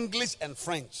learned English and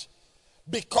French.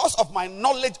 Because of my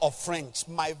knowledge of French,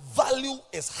 my value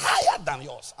is higher than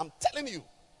yours. I'm telling you.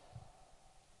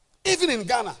 Even in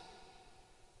Ghana,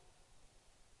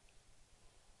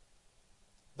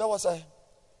 there was a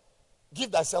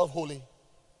Give Thyself Holy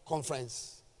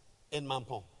conference in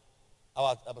Mampong.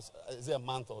 Is it a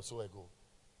month or so ago?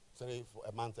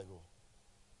 A month ago.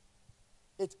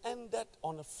 It ended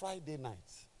on a Friday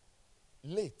night.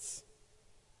 Late.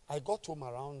 I got home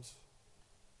around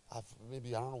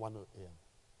maybe around 1 a.m.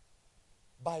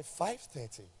 By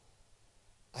 5:30,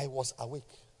 I was awake.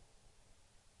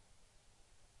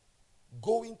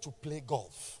 Going to play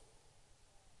golf.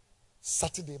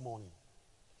 Saturday morning.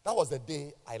 That was the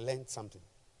day I learned something.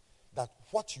 That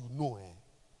what you know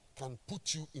can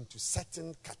put you into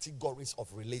certain categories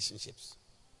of relationships.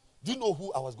 Do you know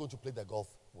who I was going to play the golf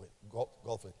with?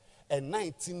 A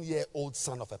 19-year-old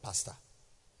son of a pastor.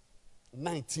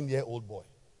 19-year-old boy.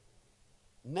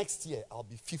 Next year, I'll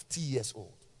be 50 years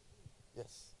old.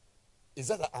 Yes. Is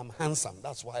that I'm handsome?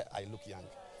 That's why I look young.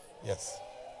 Yes.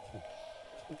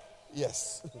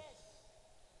 Yes.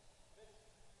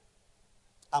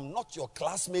 I'm not your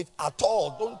classmate at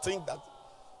all. Don't think that.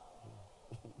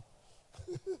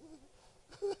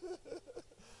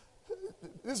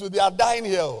 They are dying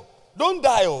here. Don't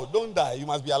die, don't die. You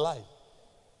must be alive.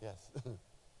 Yes.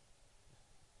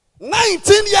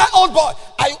 19-year-old boy.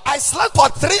 I slept for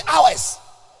 3 hours.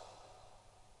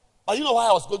 But you know why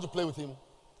I was going to play with him?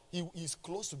 He's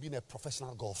close to being a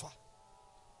professional golfer.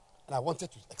 And I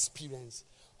wanted to experience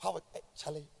how,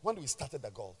 Charlie, when we started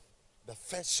the golf, the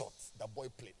first shot the boy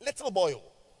played, little boy,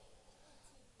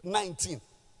 19.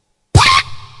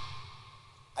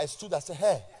 I stood and said,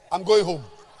 hey, I'm going home.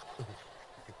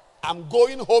 I'm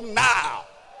going home now.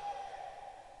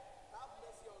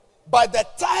 By the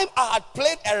time I had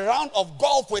played a round of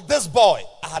golf with this boy,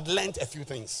 I had learned a few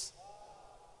things.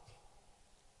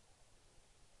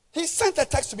 He sent a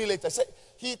text to me later. Said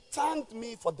he thanked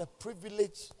me for the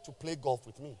privilege to play golf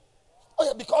with me. Oh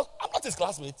yeah, because I'm not his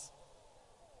classmate.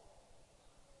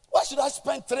 Why should I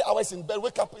spend 3 hours in bed,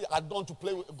 wake up at dawn to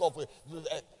play golf with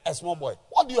a small boy?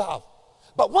 What do you have?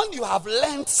 But when you have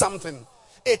learned something,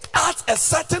 it adds a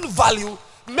certain value,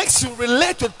 makes you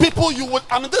relate with people you would.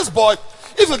 I mean, this boy,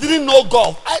 if you didn't know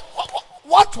golf,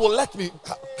 what will let me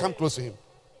come close to him?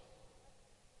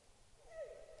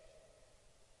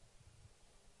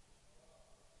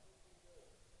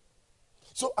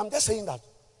 So I'm just saying that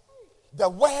the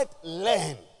word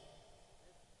learn.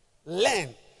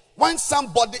 When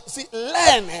somebody,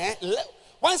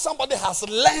 when somebody has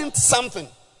learned something,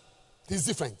 he's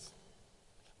different.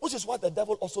 Which is what the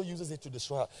devil also uses it to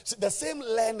destroy us. See, the same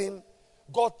learning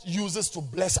God uses to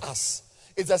bless us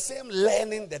It's the same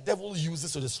learning the devil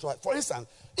uses to destroy. For instance,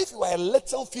 if you are a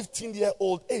little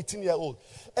 15-year-old, 18-year-old,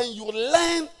 and you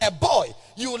learn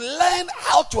you learn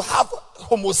how to have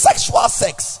homosexual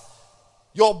sex.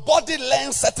 Your body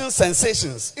learns certain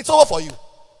sensations. It's over for you.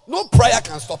 No prayer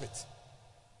can stop it.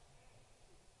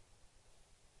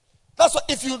 That's why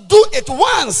if you do it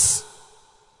once,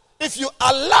 if you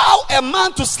allow a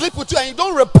man to sleep with you and you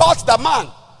don't report the man,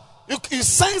 you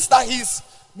sense that he's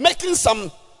making some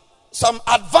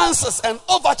advances and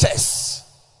overtures,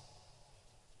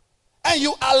 and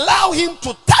you allow him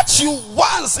to touch you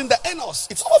once in the anus,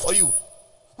 it's over for you.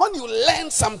 When you learn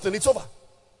something, it's over.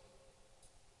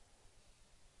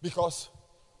 Because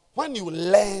when you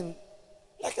learn,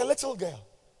 like a little girl,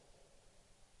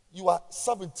 you are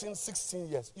 17, 16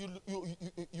 years,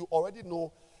 you already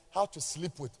know how to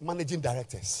sleep with managing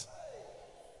directors.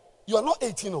 You are not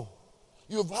 18, no.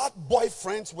 You've had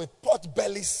boyfriends with pot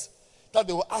bellies that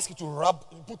they will ask you to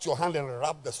put your hand and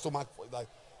rub the stomach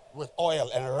with oil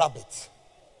and rub it.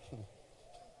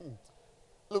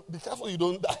 Look, be careful you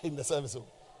don't die in the service.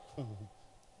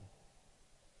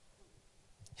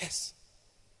 Yes.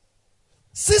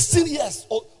 16 years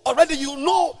already, you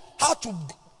know how to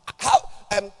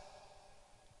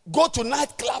go to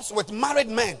nightclubs with married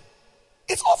men.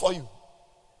 It's all for you.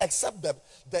 Except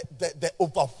the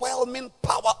overwhelming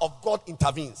power of God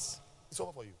intervenes. It's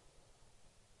over for you.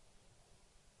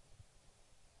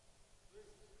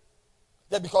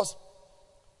 Yeah, because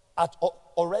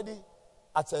already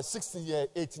at a 16-year,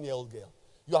 18-year-old girl,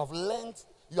 you have learned,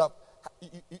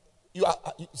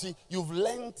 you've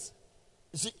learned,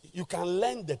 you can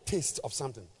learn the taste of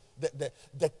something,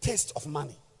 the taste of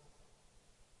money.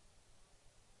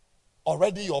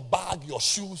 Already your bag, your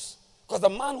shoes, because the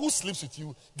man who sleeps with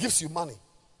you gives you money.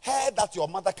 Hair that your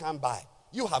mother can't buy,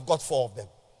 you have got 4 of them.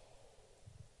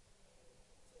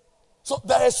 So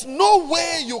there is no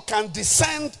way you can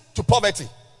descend to poverty.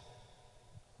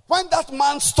 When that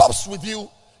man stops with you,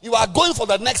 you are going for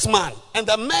the next man. And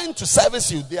the men to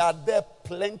service you, they are there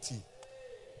plenty.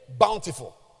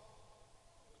 Bountiful.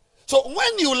 So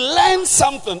when you learn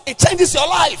something, it changes your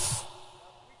life.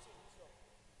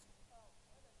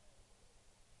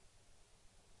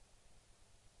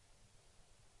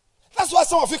 That's why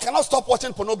some of you cannot stop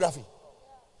watching pornography.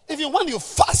 Even when you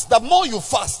fast, the more you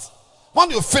fast, when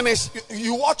you finish,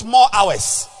 you watch more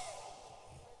hours.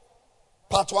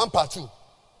 Part 1, part 2.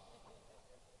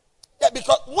 Yeah,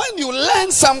 because when you learn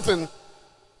something,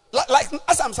 like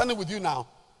as I'm standing with you now,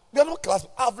 we are not class.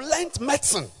 I've learned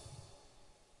medicine.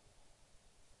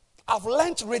 I've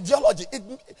learned radiology.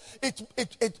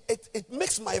 It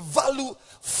makes my value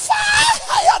far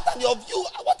higher than your view.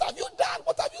 What have you done?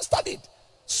 What have you studied?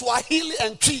 Swahili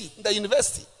and Tree in the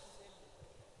university.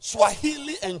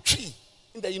 Swahili and Tree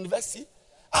in the university.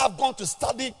 I've gone to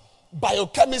study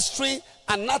biochemistry,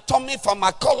 anatomy,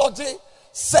 pharmacology,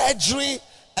 surgery,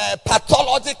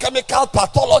 pathology, chemical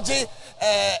pathology,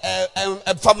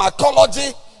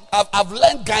 pharmacology. I've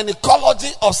learned gynecology,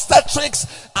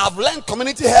 obstetrics. I've learned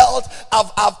community health.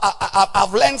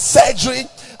 I've learned surgery.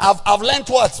 I've learned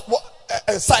what?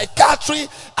 Psychiatry.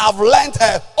 I've learned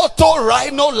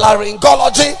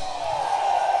otorhinolaryngology.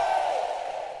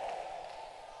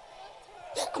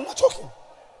 Yeah, I'm not joking.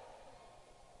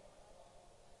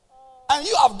 And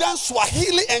you have done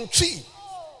Swahili and Tree.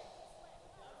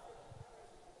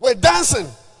 We're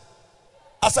dancing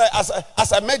as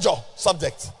a major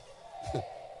subject.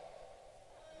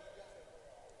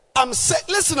 I'm saying,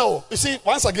 listen, you see,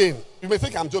 once again, you may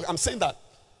think I'm joking. I'm saying that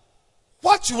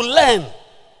what you learn.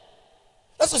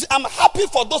 I'm happy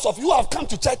for those of you who have come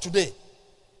to church today.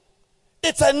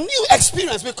 It's a new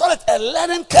experience. We call it a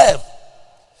learning curve.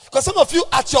 Because some of you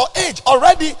at your age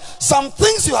already, some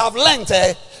things you have learned,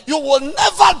 you will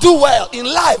never do well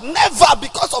in life. Never,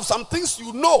 because of some things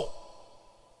you know.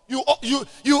 You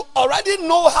already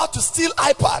know how to steal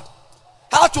iPad,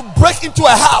 how to break into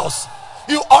a house.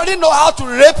 You already know how to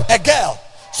rape a girl.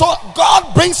 So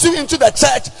God brings you into the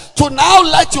church to now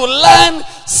let you learn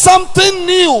something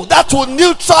new that will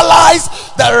neutralize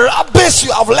the rubbish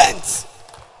you have learned.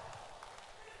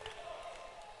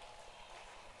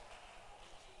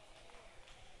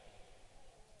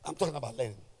 I'm talking about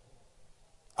learning.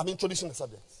 I'm introducing the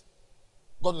subject.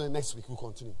 God willing, next week we'll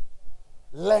continue.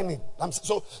 Learning.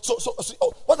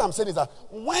 What I'm saying is that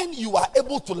when you are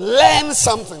able to learn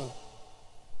something,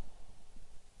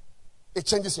 it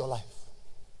changes your life.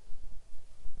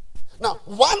 Now,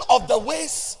 one of the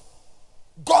ways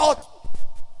God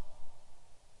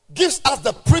gives us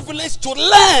the privilege to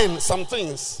learn some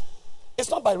things,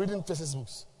 it's not by reading thesis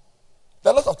books.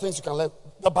 There are lots of things you can learn.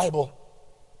 The Bible,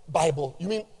 you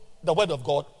mean the Word of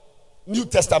God, New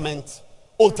Testament,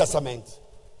 Old Testament,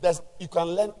 you can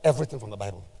learn everything from the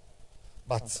Bible.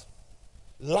 But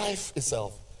life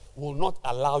itself will not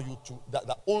allow you to,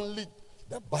 that only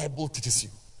the Bible teaches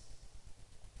you.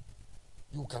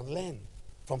 You can learn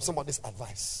from somebody's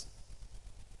advice.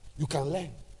 You can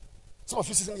learn. Some of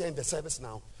you sitting here in the service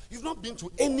now, you've not been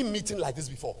to any meeting like this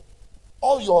before.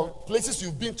 All your places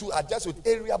you've been to are just with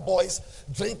area boys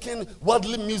drinking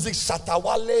worldly music,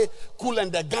 Shatawale, Kool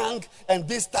and the Gang, and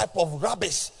this type of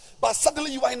rubbish. But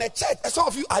suddenly you are in a church, and some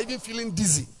of you are even feeling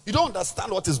dizzy. You don't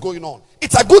understand what is going on.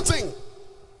 It's a good thing.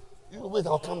 You wait,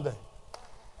 I'll come there.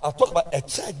 I'll talk about a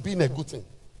church being a good thing.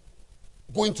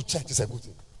 Going to church is a good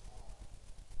thing.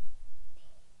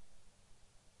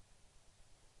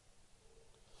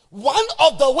 One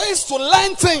of the ways to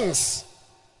learn things,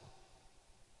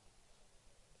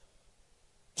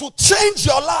 to change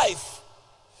your life,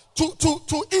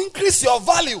 to increase your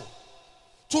value,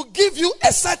 to give you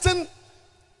a certain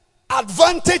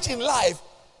advantage in life,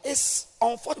 is,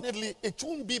 unfortunately, it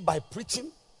won't be by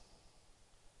preaching.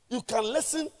 You can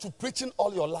listen to preaching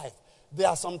all your life. There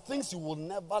are some things you will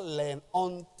never learn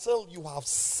until you have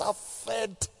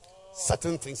suffered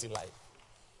certain things in life.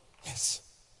 Yes.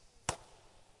 You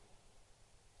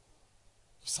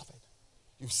suffered.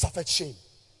 You've suffered shame.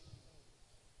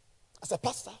 As a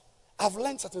pastor, I've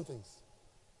learned certain things.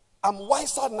 I'm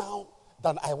wiser now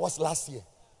than I was last year.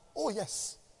 Oh,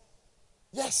 yes.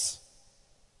 Yes.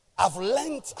 I've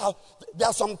learned. There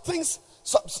are some things,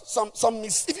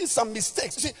 even some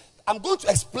mistakes. You see, I'm going to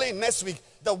explain next week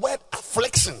the word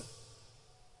affliction.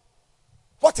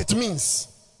 What it means.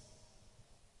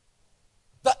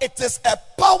 That it is a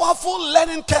powerful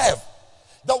learning curve.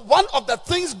 That one of the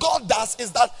things God does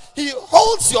is that He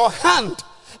holds your hand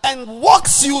and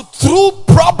walks you through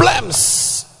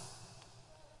problems.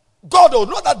 God will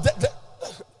know that.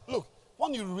 Look,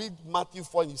 when you read Matthew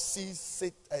 4 and you see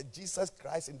Jesus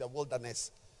Christ in the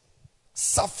wilderness,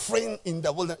 suffering in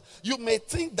the wilderness, you may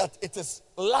think that it is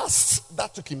lust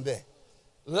that took him there.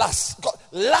 Lust.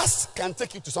 Lust can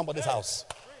take you to somebody's house.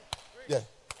 Yeah.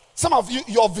 Some of you,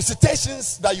 your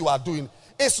visitations that you are doing,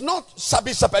 it's not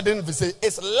shabby shepherding visit,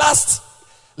 it's last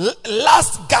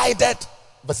guided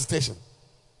visitation.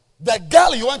 The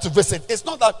girl you went to visit, it's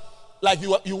not that like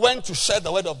you went to share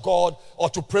the word of God or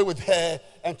to pray with her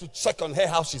and to check on her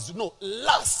how she's doing. No,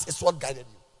 lust is what guided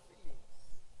you.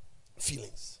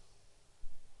 Feelings.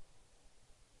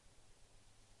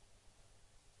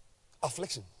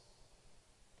 Affliction.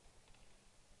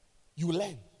 You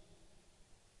learn.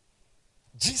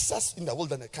 Jesus in the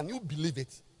wilderness, can you believe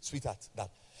it, sweetheart, that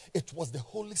it was the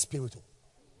Holy Spirit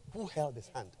who held his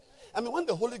hand? I mean, when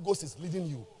the Holy Ghost is leading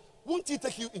you, won't he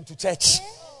take you into church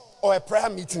or a prayer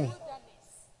meeting?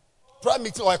 Prayer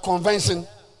meeting or a convention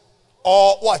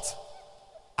or what?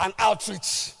 An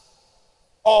outreach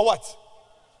or what?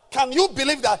 Can you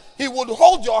believe that he would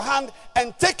hold your hand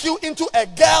and take you into a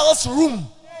girl's room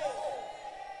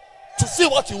to see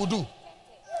what you will do?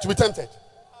 To be tempted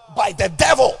by the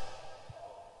devil.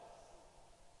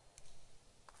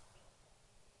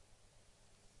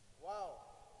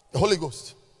 The Holy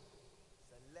Ghost.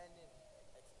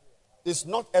 It's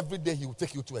not every day he will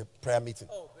take you to a prayer meeting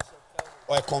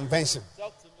or a convention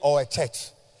or a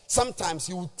church. Sometimes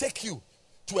he will take you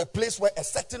to a place where a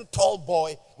certain tall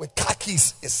boy with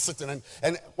khakis is sitting.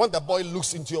 And when the boy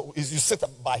looks into you sit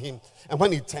by him. And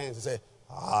when he turns, he says,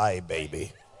 "Hi,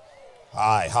 baby.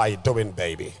 Hi, how you doing,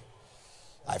 baby?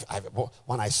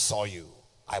 When I saw you,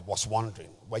 I was wondering,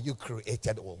 were you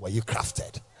created or were you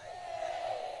crafted?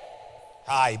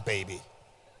 Hi, baby.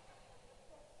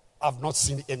 I've not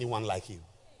seen anyone like you.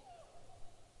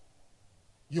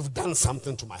 You've done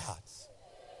something to my heart.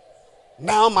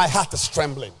 Now my heart is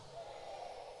trembling.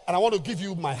 And I want to give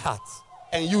you my heart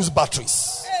and use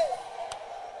batteries.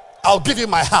 I'll give you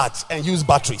my heart and use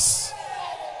batteries."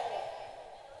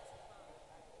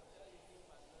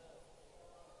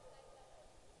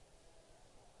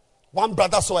 One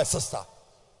brother saw a sister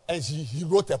and he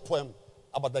wrote a poem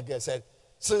about the girl. Said,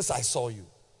 "Since I saw you,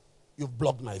 you've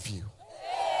blocked my view.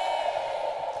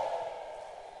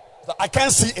 So I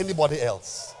can't see anybody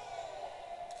else."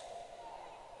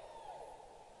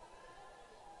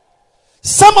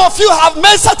 Some of you have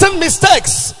made certain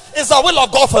mistakes. It's the will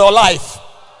of God for your life.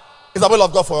 It's the will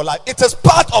of God for your life. It is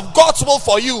part of God's will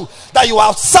for you that you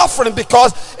are suffering,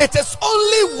 because it is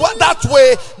only that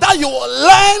way that you will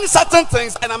learn certain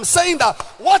things. And I'm saying that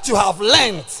what you have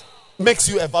learned makes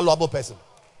you a valuable person.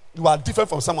 You are different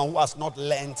from someone who has not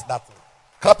learned that thing.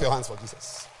 Clap your hands for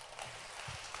Jesus.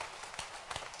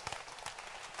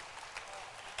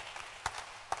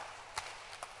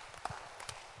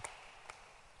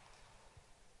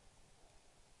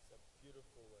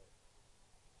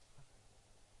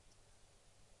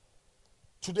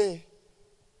 Today,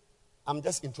 I'm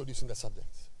just introducing the subject.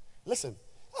 Listen,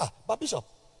 but Bishop,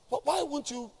 why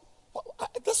won't you?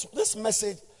 This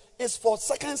message is for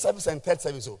second service and third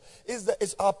service. So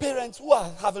it's our parents who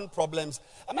are having problems.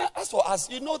 I mean, as for us,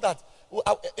 you know that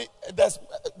there's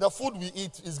the food we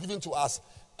eat is given to us.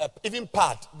 Even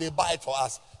pad, they buy it for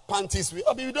us. Panties, we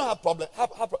don't have problem.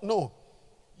 No,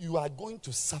 you are going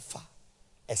to suffer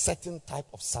a certain type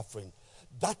of suffering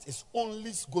that is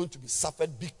only going to be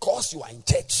suffered because you are in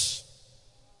church.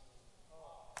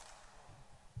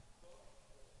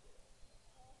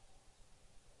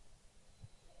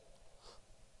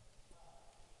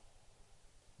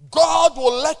 God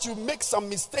will let you make some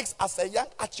mistakes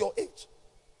at your age.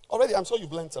 Already, I'm sure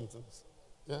you've learned some things.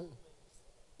 Yeah.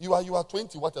 You are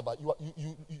 20, whatever.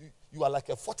 You are like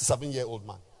a 47-year-old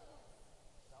man.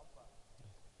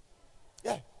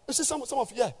 Yeah. You see some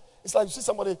of you, yeah. It's like you see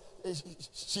somebody,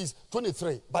 she's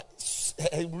 23, but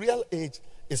her real age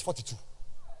is 42.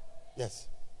 Yes.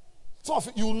 Some of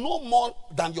you know more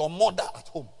than your mother at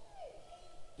home.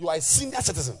 You are a senior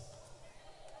citizen.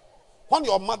 When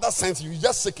your mother sends you, you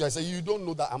just shake your head and say, you don't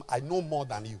know that I know more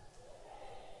than you.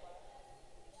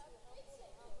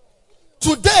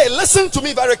 Today, listen to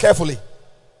me very carefully.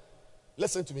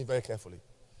 Listen to me very carefully.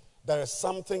 There is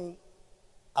something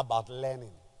about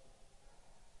learning.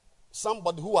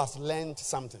 Somebody who has learned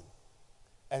something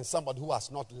and somebody who has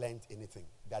not learned anything,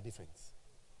 they are different.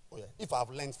 Oh yeah. If I have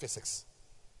learned physics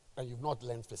and you've not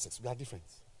learned physics, we are different.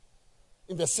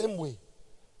 In the same way,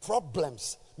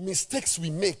 problems, mistakes we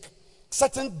make,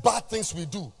 certain bad things we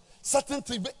do, certain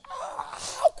things,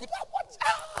 how could I,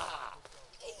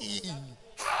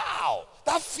 how?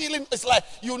 That feeling is like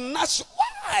you not,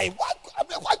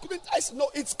 why couldn't I say, no,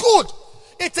 it's good.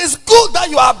 It is good that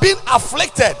you are being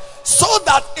afflicted so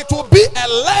that it will be a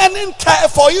learning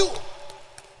curve for you.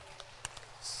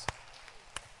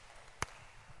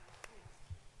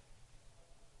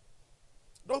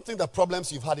 Don't think the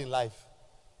problems you've had in life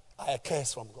are a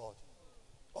curse from God.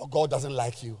 Or God doesn't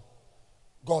like you.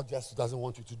 God just doesn't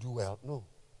want you to do well. No.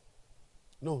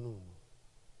 No.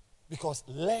 Because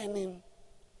learning,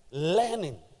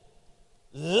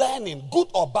 good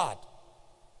or bad.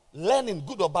 Learning,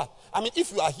 good or bad. I mean,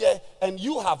 if you are here and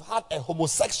you have had a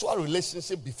homosexual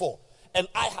relationship before, and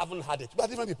I haven't had it, we are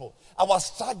different people. Our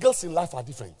struggles in life are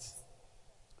different.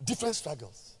 Different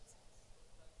struggles.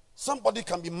 Somebody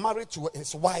can be married to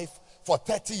his wife for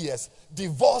 30 years,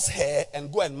 divorce her,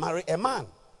 and go and marry a man.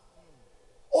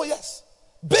 Oh, yes.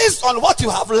 Based on what you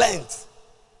have learned,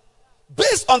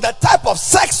 based on the type of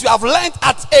sex you have learned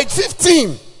at age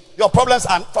 15, your problems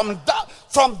are from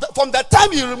the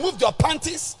time you removed your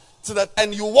panties to that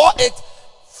and you wore it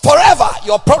forever,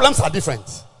 your problems are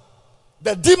different.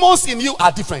 The demons in you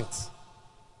are different.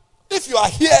 If you are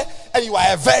here and you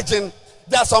are a virgin,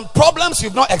 there are some problems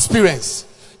you've not experienced.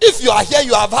 If you are here,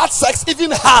 you have had sex,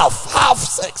 even half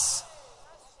sex.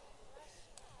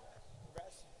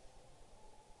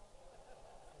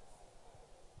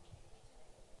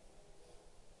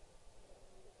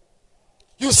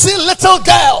 You see little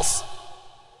girls.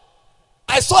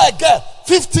 I saw a girl,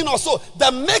 15 or so.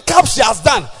 The makeup she has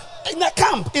done in a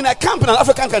camp in an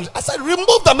African country. I said,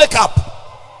 remove the makeup.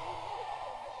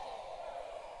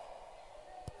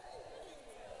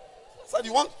 I said,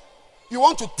 you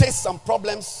want to taste some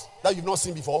problems that you've not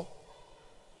seen before?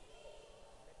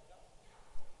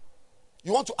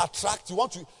 You want to attract, you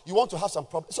want to have some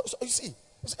problems. So you see,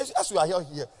 as you are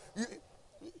here,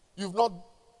 you've not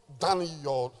done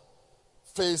your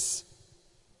face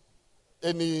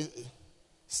any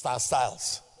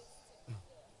styles,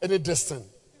 any distance.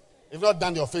 You've not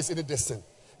done your face any distance.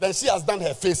 Then she has done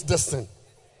her face distance.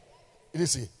 You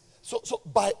see. So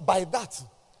by that,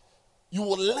 you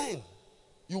will learn.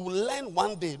 You will learn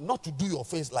one day not to do your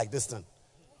face like this thing.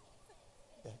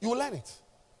 You will learn it.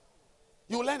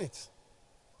 You will learn it.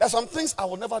 There's some things I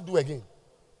will never do again.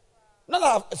 Not that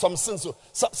I have some sins,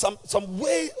 some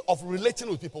way of relating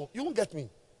with people. You won't get me.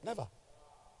 Never.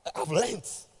 I've learned.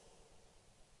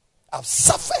 I've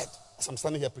suffered. As I'm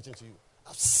standing here preaching to you,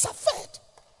 I've suffered.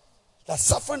 The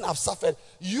suffering I've suffered,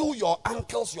 you, your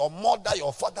uncles, your mother,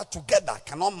 your father together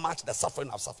cannot match the suffering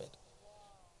I've suffered.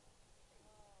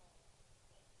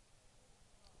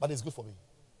 But it's good for me.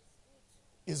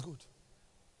 It's good.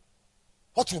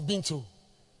 What you've been through.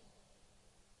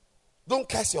 Don't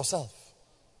curse yourself.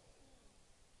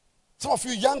 Some of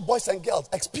you young boys and girls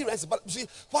experience it. But you see,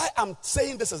 why I'm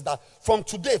saying this is that from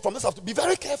today, from this afternoon, be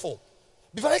very careful.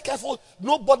 Be very careful.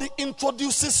 Nobody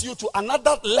introduces you to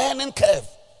another learning curve.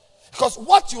 Because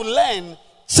what you learn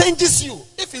changes you.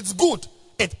 If it's good,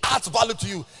 it adds value to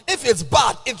you. If it's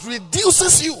bad, it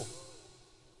reduces you.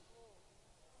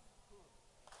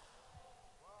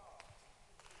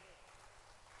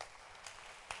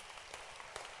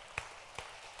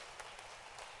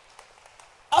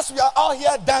 as we are all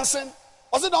here dancing,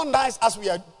 was it not nice as we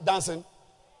are dancing?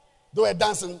 They were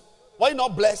dancing. Were you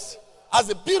not blessed? As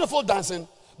a beautiful dancing.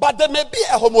 But there may be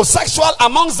a homosexual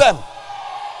amongst them.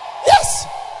 Yes.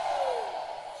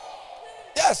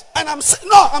 Yes. And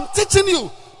I'm teaching you.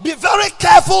 Be very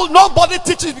careful. Nobody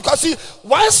teaches, because see,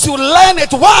 once you learn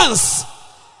it once,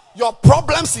 your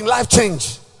problems in life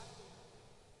change.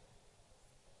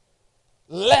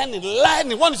 Learning.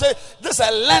 When you say this is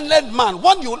a learned man,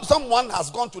 when someone has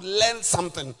gone to learn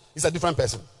something, it's a different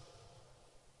person.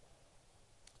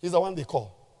 He's the one they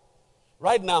call.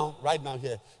 Right now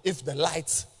here, if the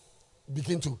lights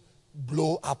begin to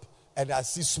blow up and I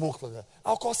see smoke,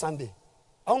 I'll call Sunday.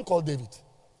 I won't call David.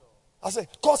 I say,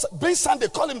 bring Sunday,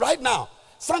 call him right now.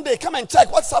 Sunday, come and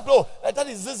check what's up. Oh, that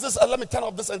is this. Let me turn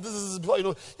off this and this is before you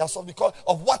know. Because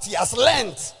of what he has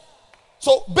learned.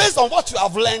 So based on what you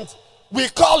have learned, we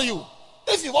call you.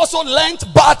 If you've also learned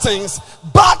bad things,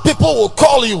 bad people will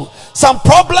call you. Some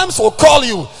problems will call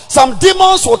you. Some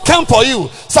demons will come for you.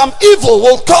 Some evil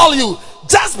will call you,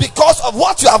 just because of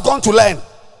what you have gone to learn.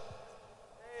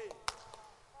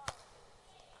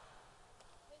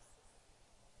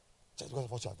 Just because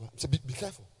of what you have done. So be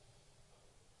careful.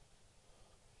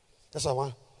 That's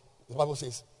why the Bible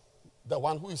says, the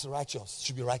one who is righteous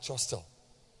should be righteous still.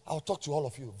 I'll talk to all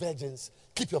of you, virgins,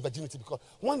 keep your virginity, because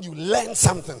when you learn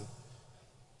something,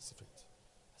 it's different.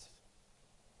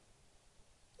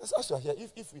 That's us here.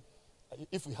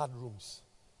 If we had rooms,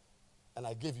 and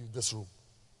I gave you this room,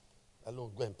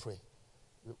 alone, go and pray.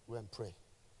 Go and pray.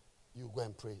 You go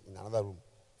and pray in another room.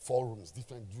 4 rooms,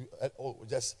 different,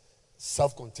 just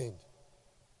self-contained.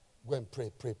 Go and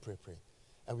pray.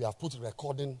 And we have put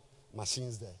recording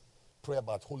machines there. Pray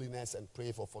about holiness and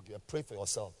pray for forgiveness. Pray for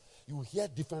yourself. You will hear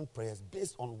different prayers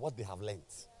based on what they have learned.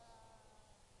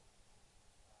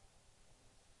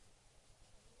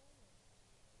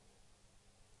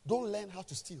 Don't learn how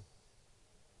to steal.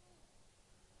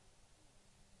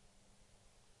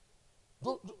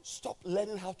 Don't stop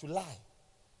learning how to lie.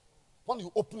 When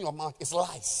you open your mouth, it's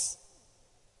lies.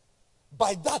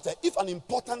 By that, if an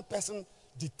important person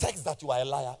detects that you are a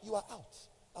liar, you are out.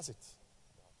 That's it.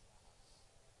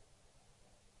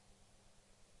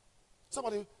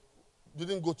 Somebody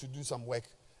didn't go to do some work,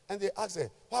 and they asked her,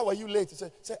 why were you late? He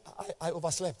said, I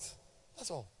overslept.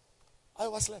 That's all. I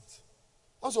overslept.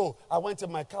 Also, I went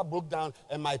and my car broke down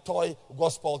and my toy got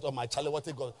spoiled or my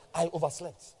chalawate got. I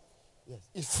overslept. Yes.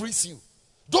 It frees you.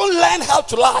 Don't learn how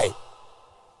to lie.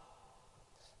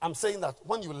 I'm saying that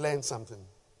when you learn something,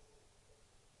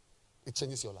 it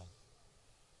changes your life.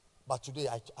 But today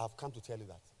I've come to tell you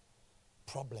that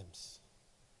problems,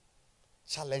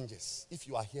 challenges, if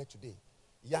you are here today,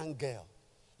 young girl,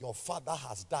 your father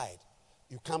has died,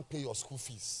 you can't pay your school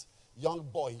fees. Young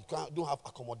boy, you don't have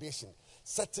accommodation.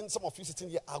 Some of you sitting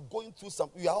here are going through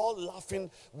we are all laughing,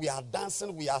 we are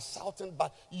dancing, we are shouting,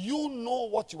 but you know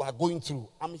what you are going through.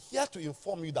 I'm here to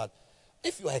inform you that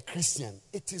if you are a Christian,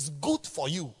 it is good for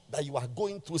you that you are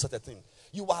going through such a thing.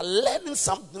 You are learning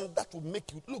something that will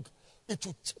make you look.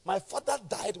 My father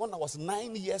died when I was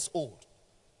 9 years old.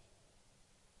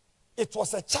 It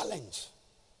was a challenge.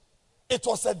 It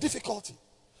was a difficulty.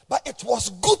 But it was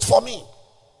good for me.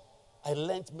 I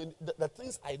learned the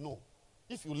things I know.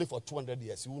 If you live for 200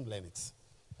 years, you won't learn it.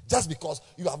 Just because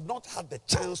you have not had the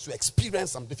chance to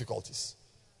experience some difficulties.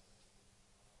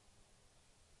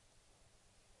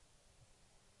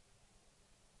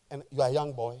 And you are a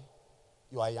young boy,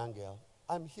 you are a young girl.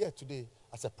 I'm here today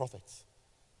as a prophet.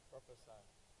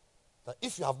 That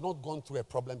if you have not gone through a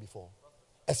problem before,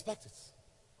 expect it.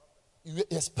 You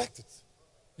expect it.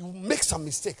 You make some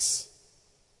mistakes.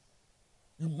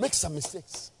 You make some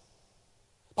mistakes.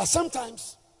 But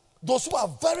sometimes, those who are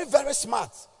very, very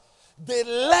smart, they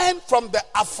learn from the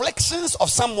afflictions of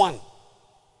someone.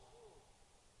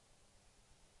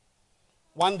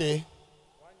 One day,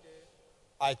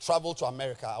 I traveled to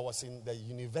America. I was in the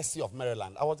University of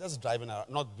Maryland. I was just driving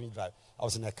around, not doing drive. I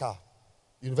was in a car.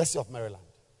 University of Maryland.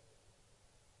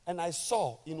 And I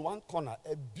saw in one corner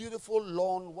a beautiful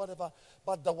lawn, whatever,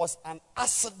 but there was an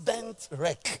accident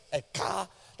wreck. A car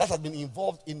that had been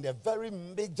involved in a very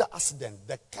major accident.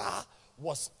 The car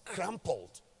was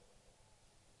crumpled.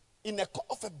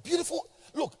 Of a beautiful,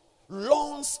 look,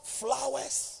 lawns,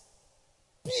 flowers,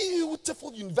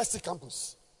 beautiful university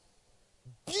campus.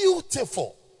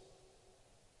 Beautiful.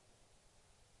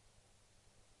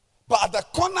 But at the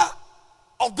corner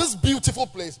of this beautiful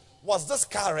place was this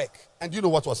car wreck. And you know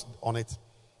what was on it?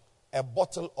 A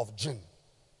bottle of gin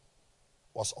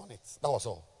was on it. That was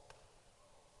all.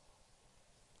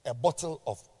 A bottle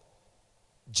of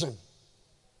gin.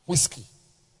 Whiskey.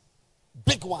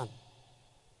 Big one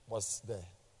was there.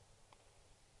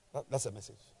 That's a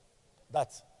message.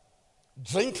 That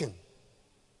drinking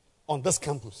on this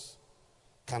campus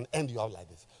can end you out like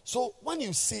this. So when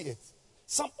you see it,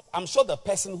 I'm sure the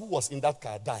person who was in that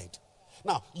car died.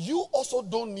 Now, you also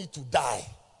don't need to die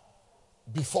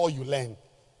before you learn.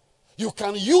 You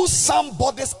can use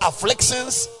somebody's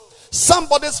afflictions,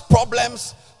 somebody's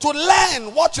problems to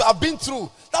learn what you have been through.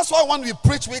 That's why when we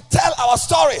preach, we tell our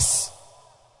stories.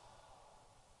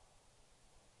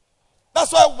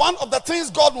 That's why one of the things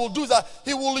God will do is that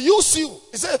He will use you.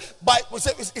 He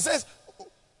says,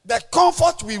 the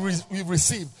comfort we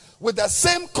receive, with the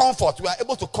same comfort, we are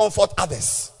able to comfort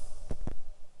others.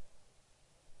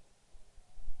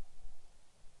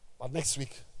 But next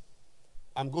week,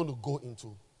 I'm going to go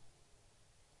into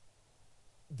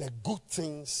the good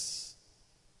things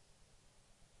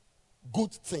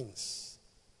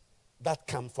that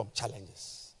come from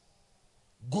challenges,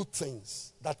 good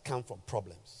things that come from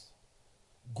problems,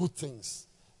 good things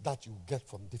that you get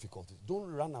from difficulties.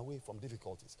 Don't run away from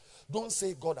difficulties. Don't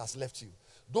say God has left you.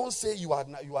 Don't say you are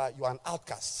an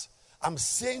outcast. I'm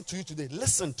saying to you today,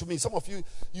 listen to me. Some of you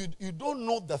don't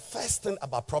know the first thing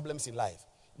about problems in life,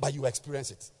 but you experience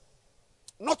it.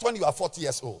 Not when you are 40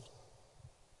 years old.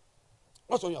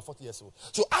 Not when you are 40 years old.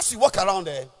 So as you walk around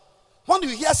there, when you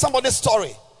hear somebody's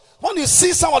story, when you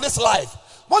see somebody's life,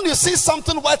 when you see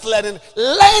something worth learning,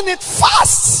 learn it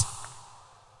fast.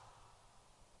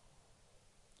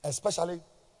 Especially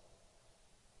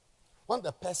when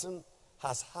the person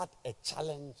has had a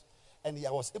challenge and he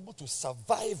was able to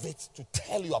survive it to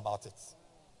tell you about it.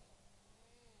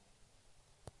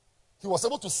 He was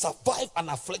able to survive an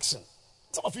affliction.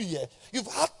 Some of you here, you've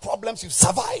had problems, you've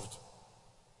survived.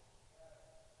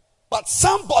 But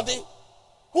somebody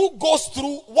who goes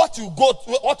through what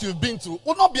you've been through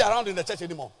will not be around in the church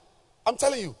anymore. I'm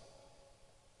telling you.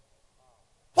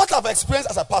 What I've experienced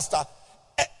as a pastor,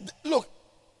 look,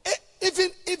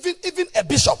 even a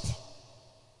bishop,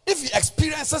 if he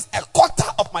experiences a quarter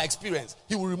of my experience,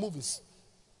 he will remove his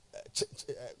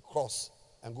cross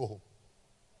and go home.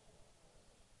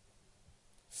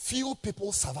 Few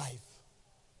people survive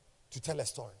to tell a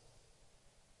story.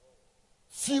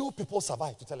 Few people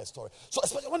survive to tell a story. So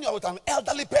especially when you are with an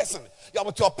elderly person, you are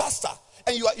with your pastor,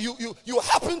 and you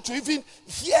happen to even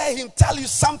hear him tell you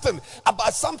something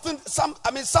about some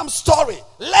story.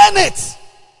 Learn it.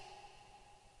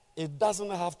 It doesn't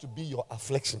have to be your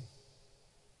affliction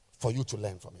for you to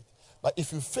learn from it. But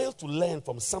if you fail to learn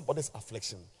from somebody's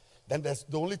affliction, then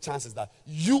the only chance is that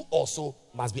you also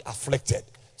must be afflicted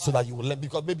so that you will learn.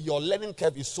 Because maybe your learning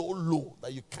curve is so low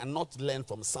that you cannot learn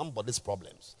from somebody's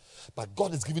problems. But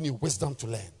God is giving you wisdom to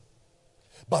learn.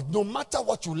 But no matter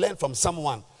what you learn from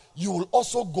someone, you will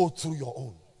also go through your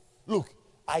own. Look,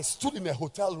 I stood in a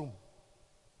hotel room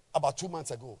about 2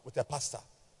 months ago with a pastor.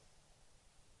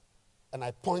 And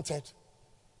I pointed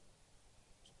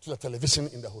to the television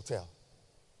in the hotel.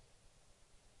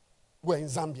 We're in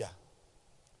Zambia.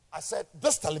 I said,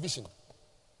 this television,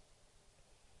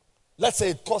 let's say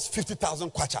it costs 50,000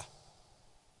 kwacha.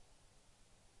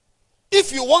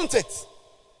 If you want it,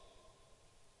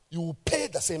 you will pay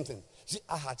the same thing. See,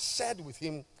 I had shared with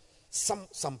him some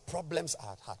problems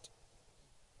I had.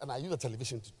 And I used the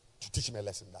television to teach him a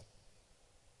lesson that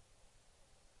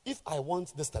if I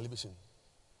want this television,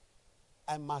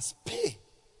 I must pay.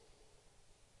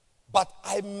 But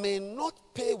I may not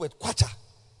pay with kwacha.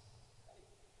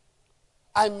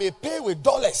 I may pay with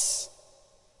dollars.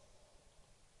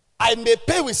 I may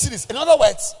pay with cedis. In other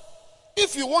words,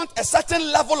 if you want a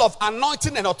certain level of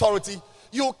anointing and authority,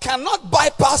 you cannot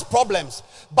bypass problems.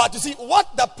 But you see,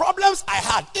 what the problems I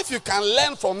had, if you can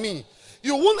learn from me,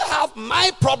 you won't have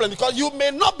my problem because you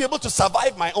may not be able to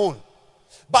survive my own.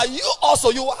 But you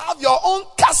will have your own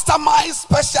customized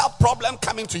special problem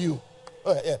coming to you.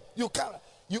 Yeah.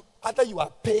 Either you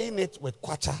are paying it with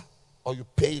kwacha or you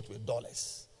pay it with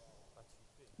dollars.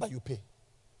 But you pay.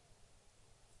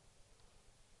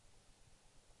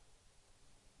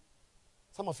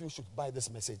 Some of you should buy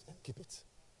this message and keep it.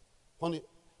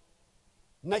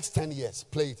 Next 10 years,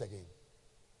 play it again.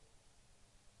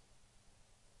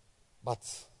 But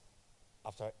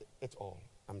after it all,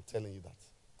 I'm telling you that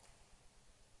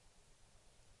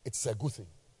it's a good thing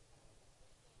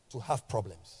to have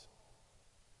problems.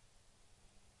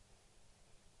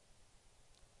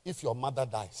 If your mother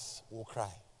dies, we'll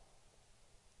cry.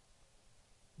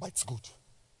 But it's good.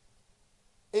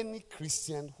 Any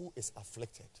Christian who is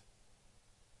afflicted,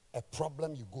 a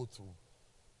problem you go through,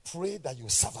 pray that you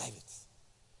survive it.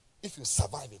 If you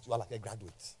survive it, you are like a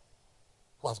graduate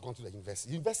who has gone to the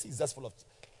university. University is just full of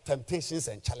temptations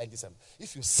and challenges. And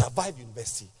if you survive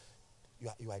university,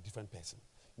 you are a different person.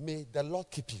 May the Lord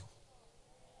keep you.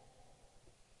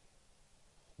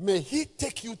 May he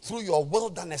take you through your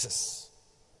wildernesses.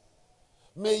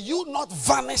 May you not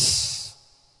vanish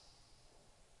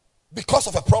because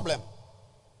of a problem.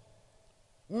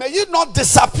 May you not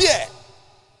disappear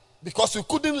because you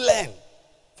couldn't learn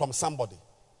from somebody.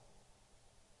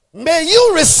 May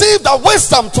you receive the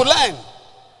wisdom to learn.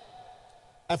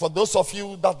 And for those of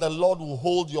you that the Lord will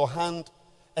hold your hand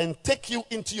and take you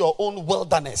into your own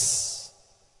wilderness,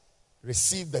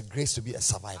 receive the grace to be a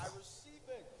survivor.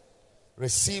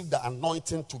 Receive the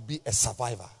anointing to be a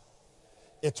survivor.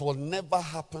 It will never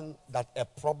happen that a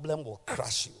problem will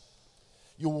crush you.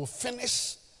 You will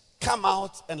finish, come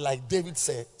out, and like David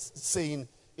said, saying,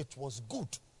 it was good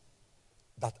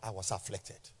that I was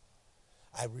afflicted.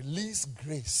 I release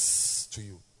grace to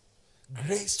you.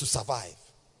 Grace to survive.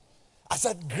 I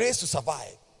said grace to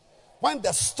survive. When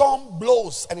the storm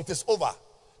blows and it is over,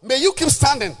 may you keep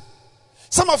standing.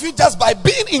 Some of you, just by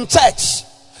being in church,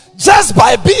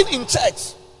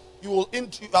 you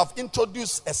have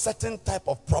introduced a certain type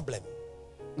of problem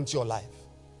into your life.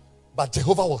 But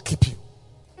Jehovah will keep you.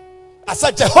 I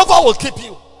said Jehovah will keep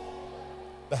you.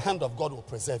 The hand of God will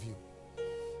preserve you.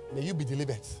 May you be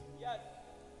delivered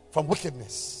from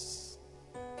wickedness,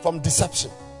 from deception,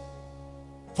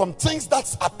 from things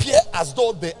that appear as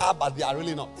though they are, but they are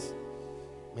really not.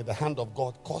 May the hand of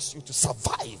God cause you to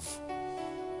survive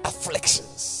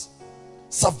afflictions,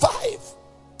 survive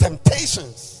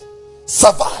temptations,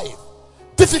 survive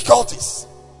difficulties,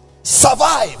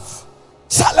 survive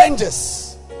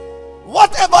challenges.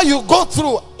 Whatever you go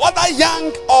through, whether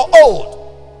young or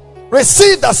old,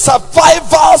 receive the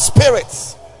survival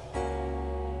spirit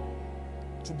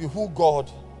to be who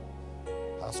God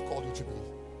has called you to be.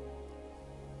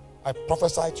 I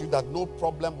prophesy to you that no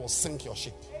problem will sink your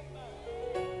ship.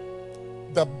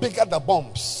 The bigger the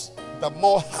bombs, the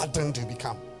more hardened you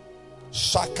become.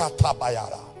 Shakata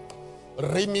Bayara.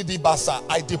 Rimidi Basa.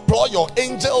 I deploy your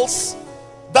angels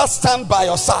that stand by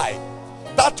your side,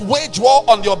 that wage war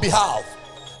on your behalf.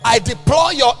 I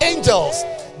deploy your angels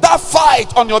that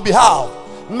fight on your behalf.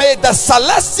 May the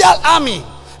celestial army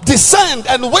descend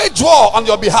and wage war on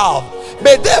your behalf.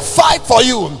 May they fight for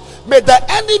you. May the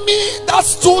enemy that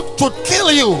stood to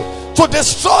kill you, to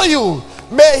destroy you,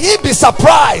 may he be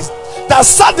surprised that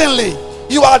suddenly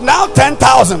you are now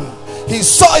 10,000. He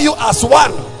saw you as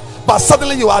one, but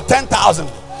suddenly you are 10,000,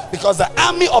 because the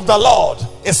army of the Lord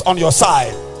is on your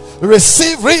side.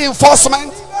 Receive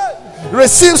reinforcement,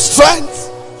 receive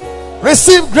strength,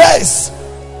 receive grace.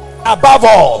 Above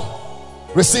all,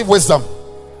 receive wisdom,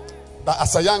 that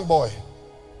as a young boy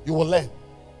you will learn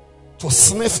to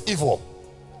sniff evil.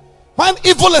 When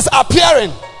evil is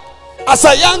appearing, as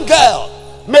a young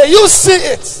girl, may you see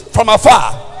it from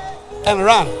afar and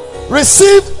run.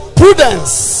 Receive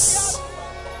prudence.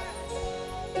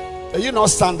 May you not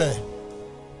stand there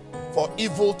for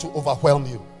evil to overwhelm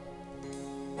you.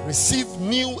 Receive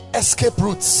new escape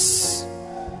routes.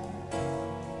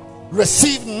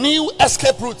 Receive new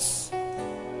escape routes.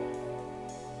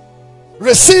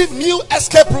 Receive new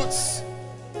escape routes.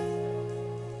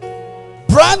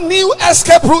 Brand new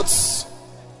escape routes.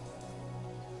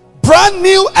 Brand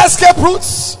new escape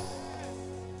routes.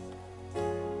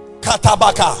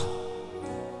 Katabaka.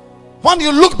 When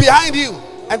you look behind you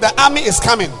and the army is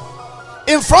coming,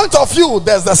 in front of you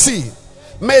there's the sea.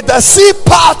 May the sea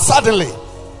part suddenly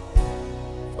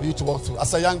for you to walk through.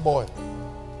 As a young boy,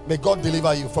 may God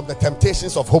deliver you from the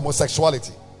temptations of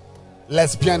homosexuality,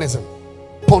 lesbianism,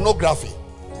 pornography,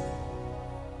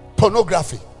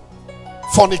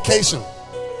 fornication,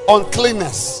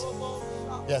 uncleanness.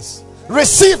 Yes.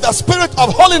 Receive the spirit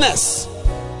of holiness.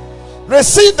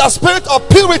 Receive the spirit of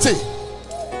purity.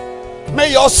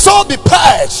 May your soul be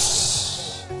purged.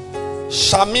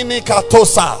 Shamini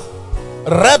katosa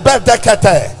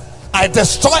rebedekete. I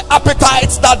destroy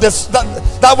appetites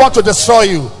that want to destroy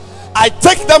you. I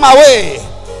take them away.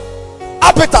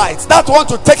 Appetites that want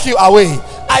to take you away,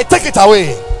 I take it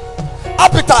away.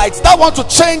 Appetites that want to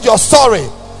change your story,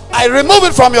 I remove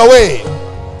it from your way.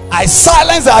 I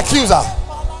silence the accuser.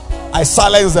 I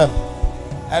silence them.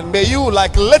 And may you,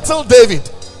 like little David,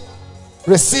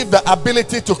 receive the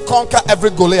ability to conquer every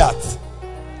Goliath,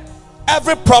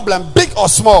 every problem, big or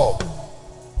small.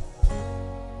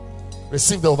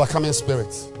 Receive the overcoming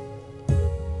spirit.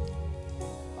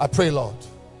 I pray, Lord,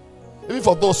 even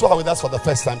for those who are with us for the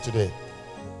first time today,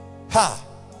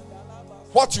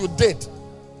 what you did,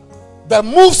 the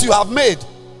moves you have made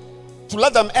to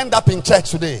let them end up in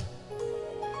church today,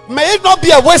 may it not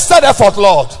be a wasted effort,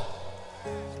 Lord.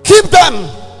 Keep them.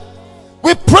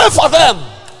 We pray for them,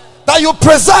 that you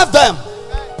preserve them,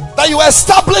 that you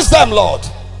establish them, Lord.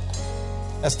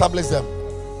 Establish them.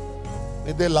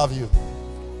 May they love you.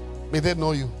 May they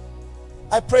know you.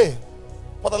 I pray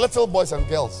for the little boys and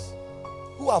girls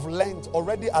who have learned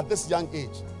already at this young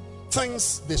age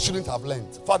things they shouldn't have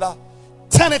learned. Father,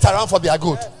 turn it around for their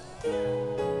good.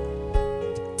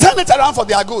 Turn it around for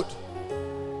their good.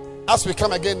 As we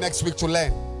come again next week to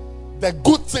learn the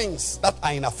good things that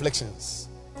are in afflictions,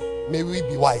 may we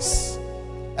be wise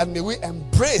and may we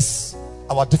embrace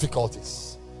our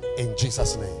difficulties. In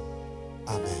Jesus' name,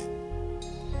 amen.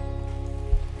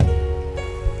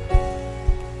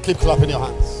 Keep clapping your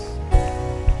hands.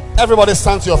 Everybody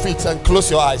stand to your feet and close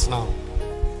your eyes now.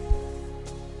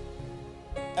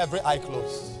 Every eye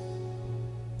closed.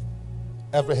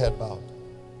 Every head bowed.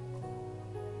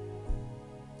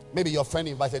 Maybe your friend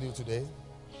invited you today,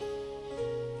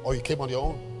 or you came on your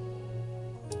own,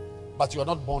 but you are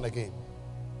not born again.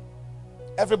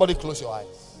 Everybody close your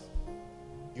eyes.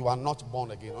 You are not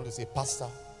born again. I want to say, Pastor,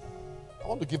 I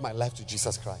want to give my life to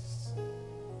Jesus Christ.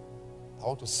 I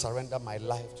want to surrender my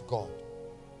life to God.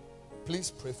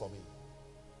 Please pray for me.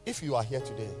 If you are here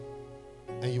today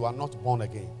and you are not born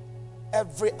again,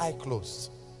 every eye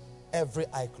closed, every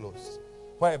eye closed,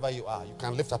 wherever you are, you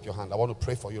can lift up your hand. I want to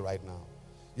pray for you right now.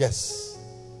 Yes.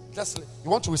 You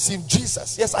want to receive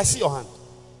Jesus? Yes, I see your hand.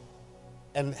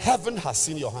 And heaven has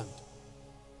seen your hand.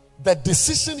 The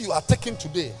decision you are taking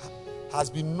today has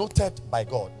been noted by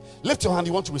God. Lift your hand.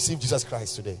 You want to receive Jesus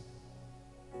Christ today.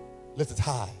 Lift it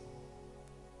high.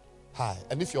 High.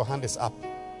 And if your hand is up,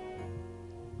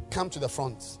 come to the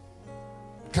front.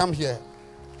 Come here.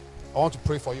 I want to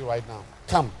pray for you right now.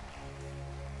 Come.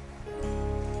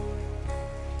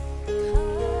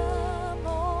 Come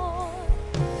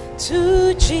on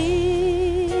to Jesus.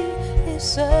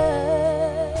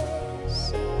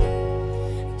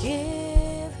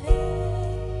 Give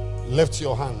him. Lift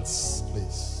your hands,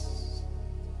 please.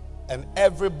 And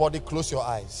everybody close your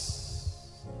eyes.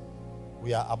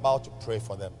 We are about to pray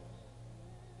for them.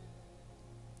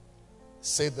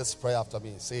 Say this prayer after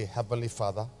me. Say, Heavenly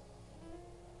Father,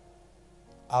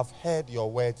 I've heard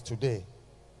your word today.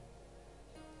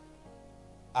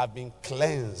 I've been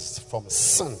cleansed from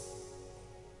sin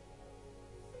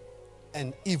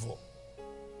and evil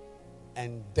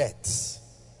and death.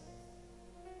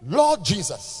 Lord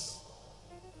Jesus,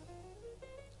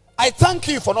 I thank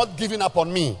you for not giving up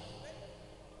on me.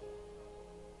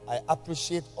 I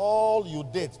appreciate all you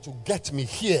did to get me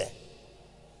here.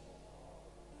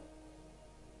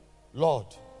 Lord,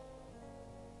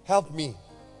 help me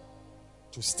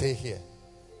to stay here.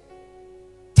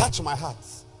 Touch my heart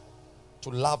to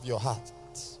love your heart,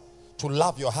 to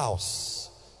love your house,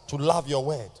 to love your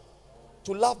word,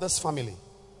 to love this family.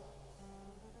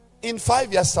 In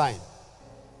 5 years' time,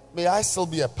 may I still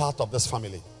be a part of this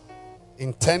family.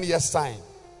 In 10 years' time,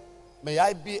 may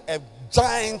I be a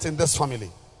giant in this family.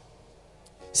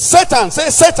 Satan, say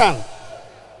Satan.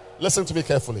 Listen to me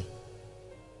carefully.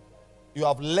 You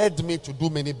have led me to do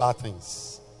many bad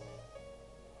things.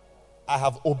 I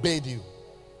have obeyed you.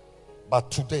 But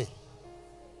today,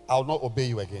 I will not obey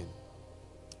you again.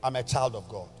 I'm a child of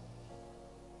God.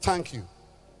 Thank you.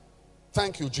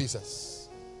 Thank you, Jesus,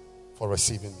 for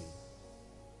receiving me.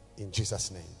 In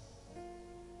Jesus' name,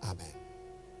 amen.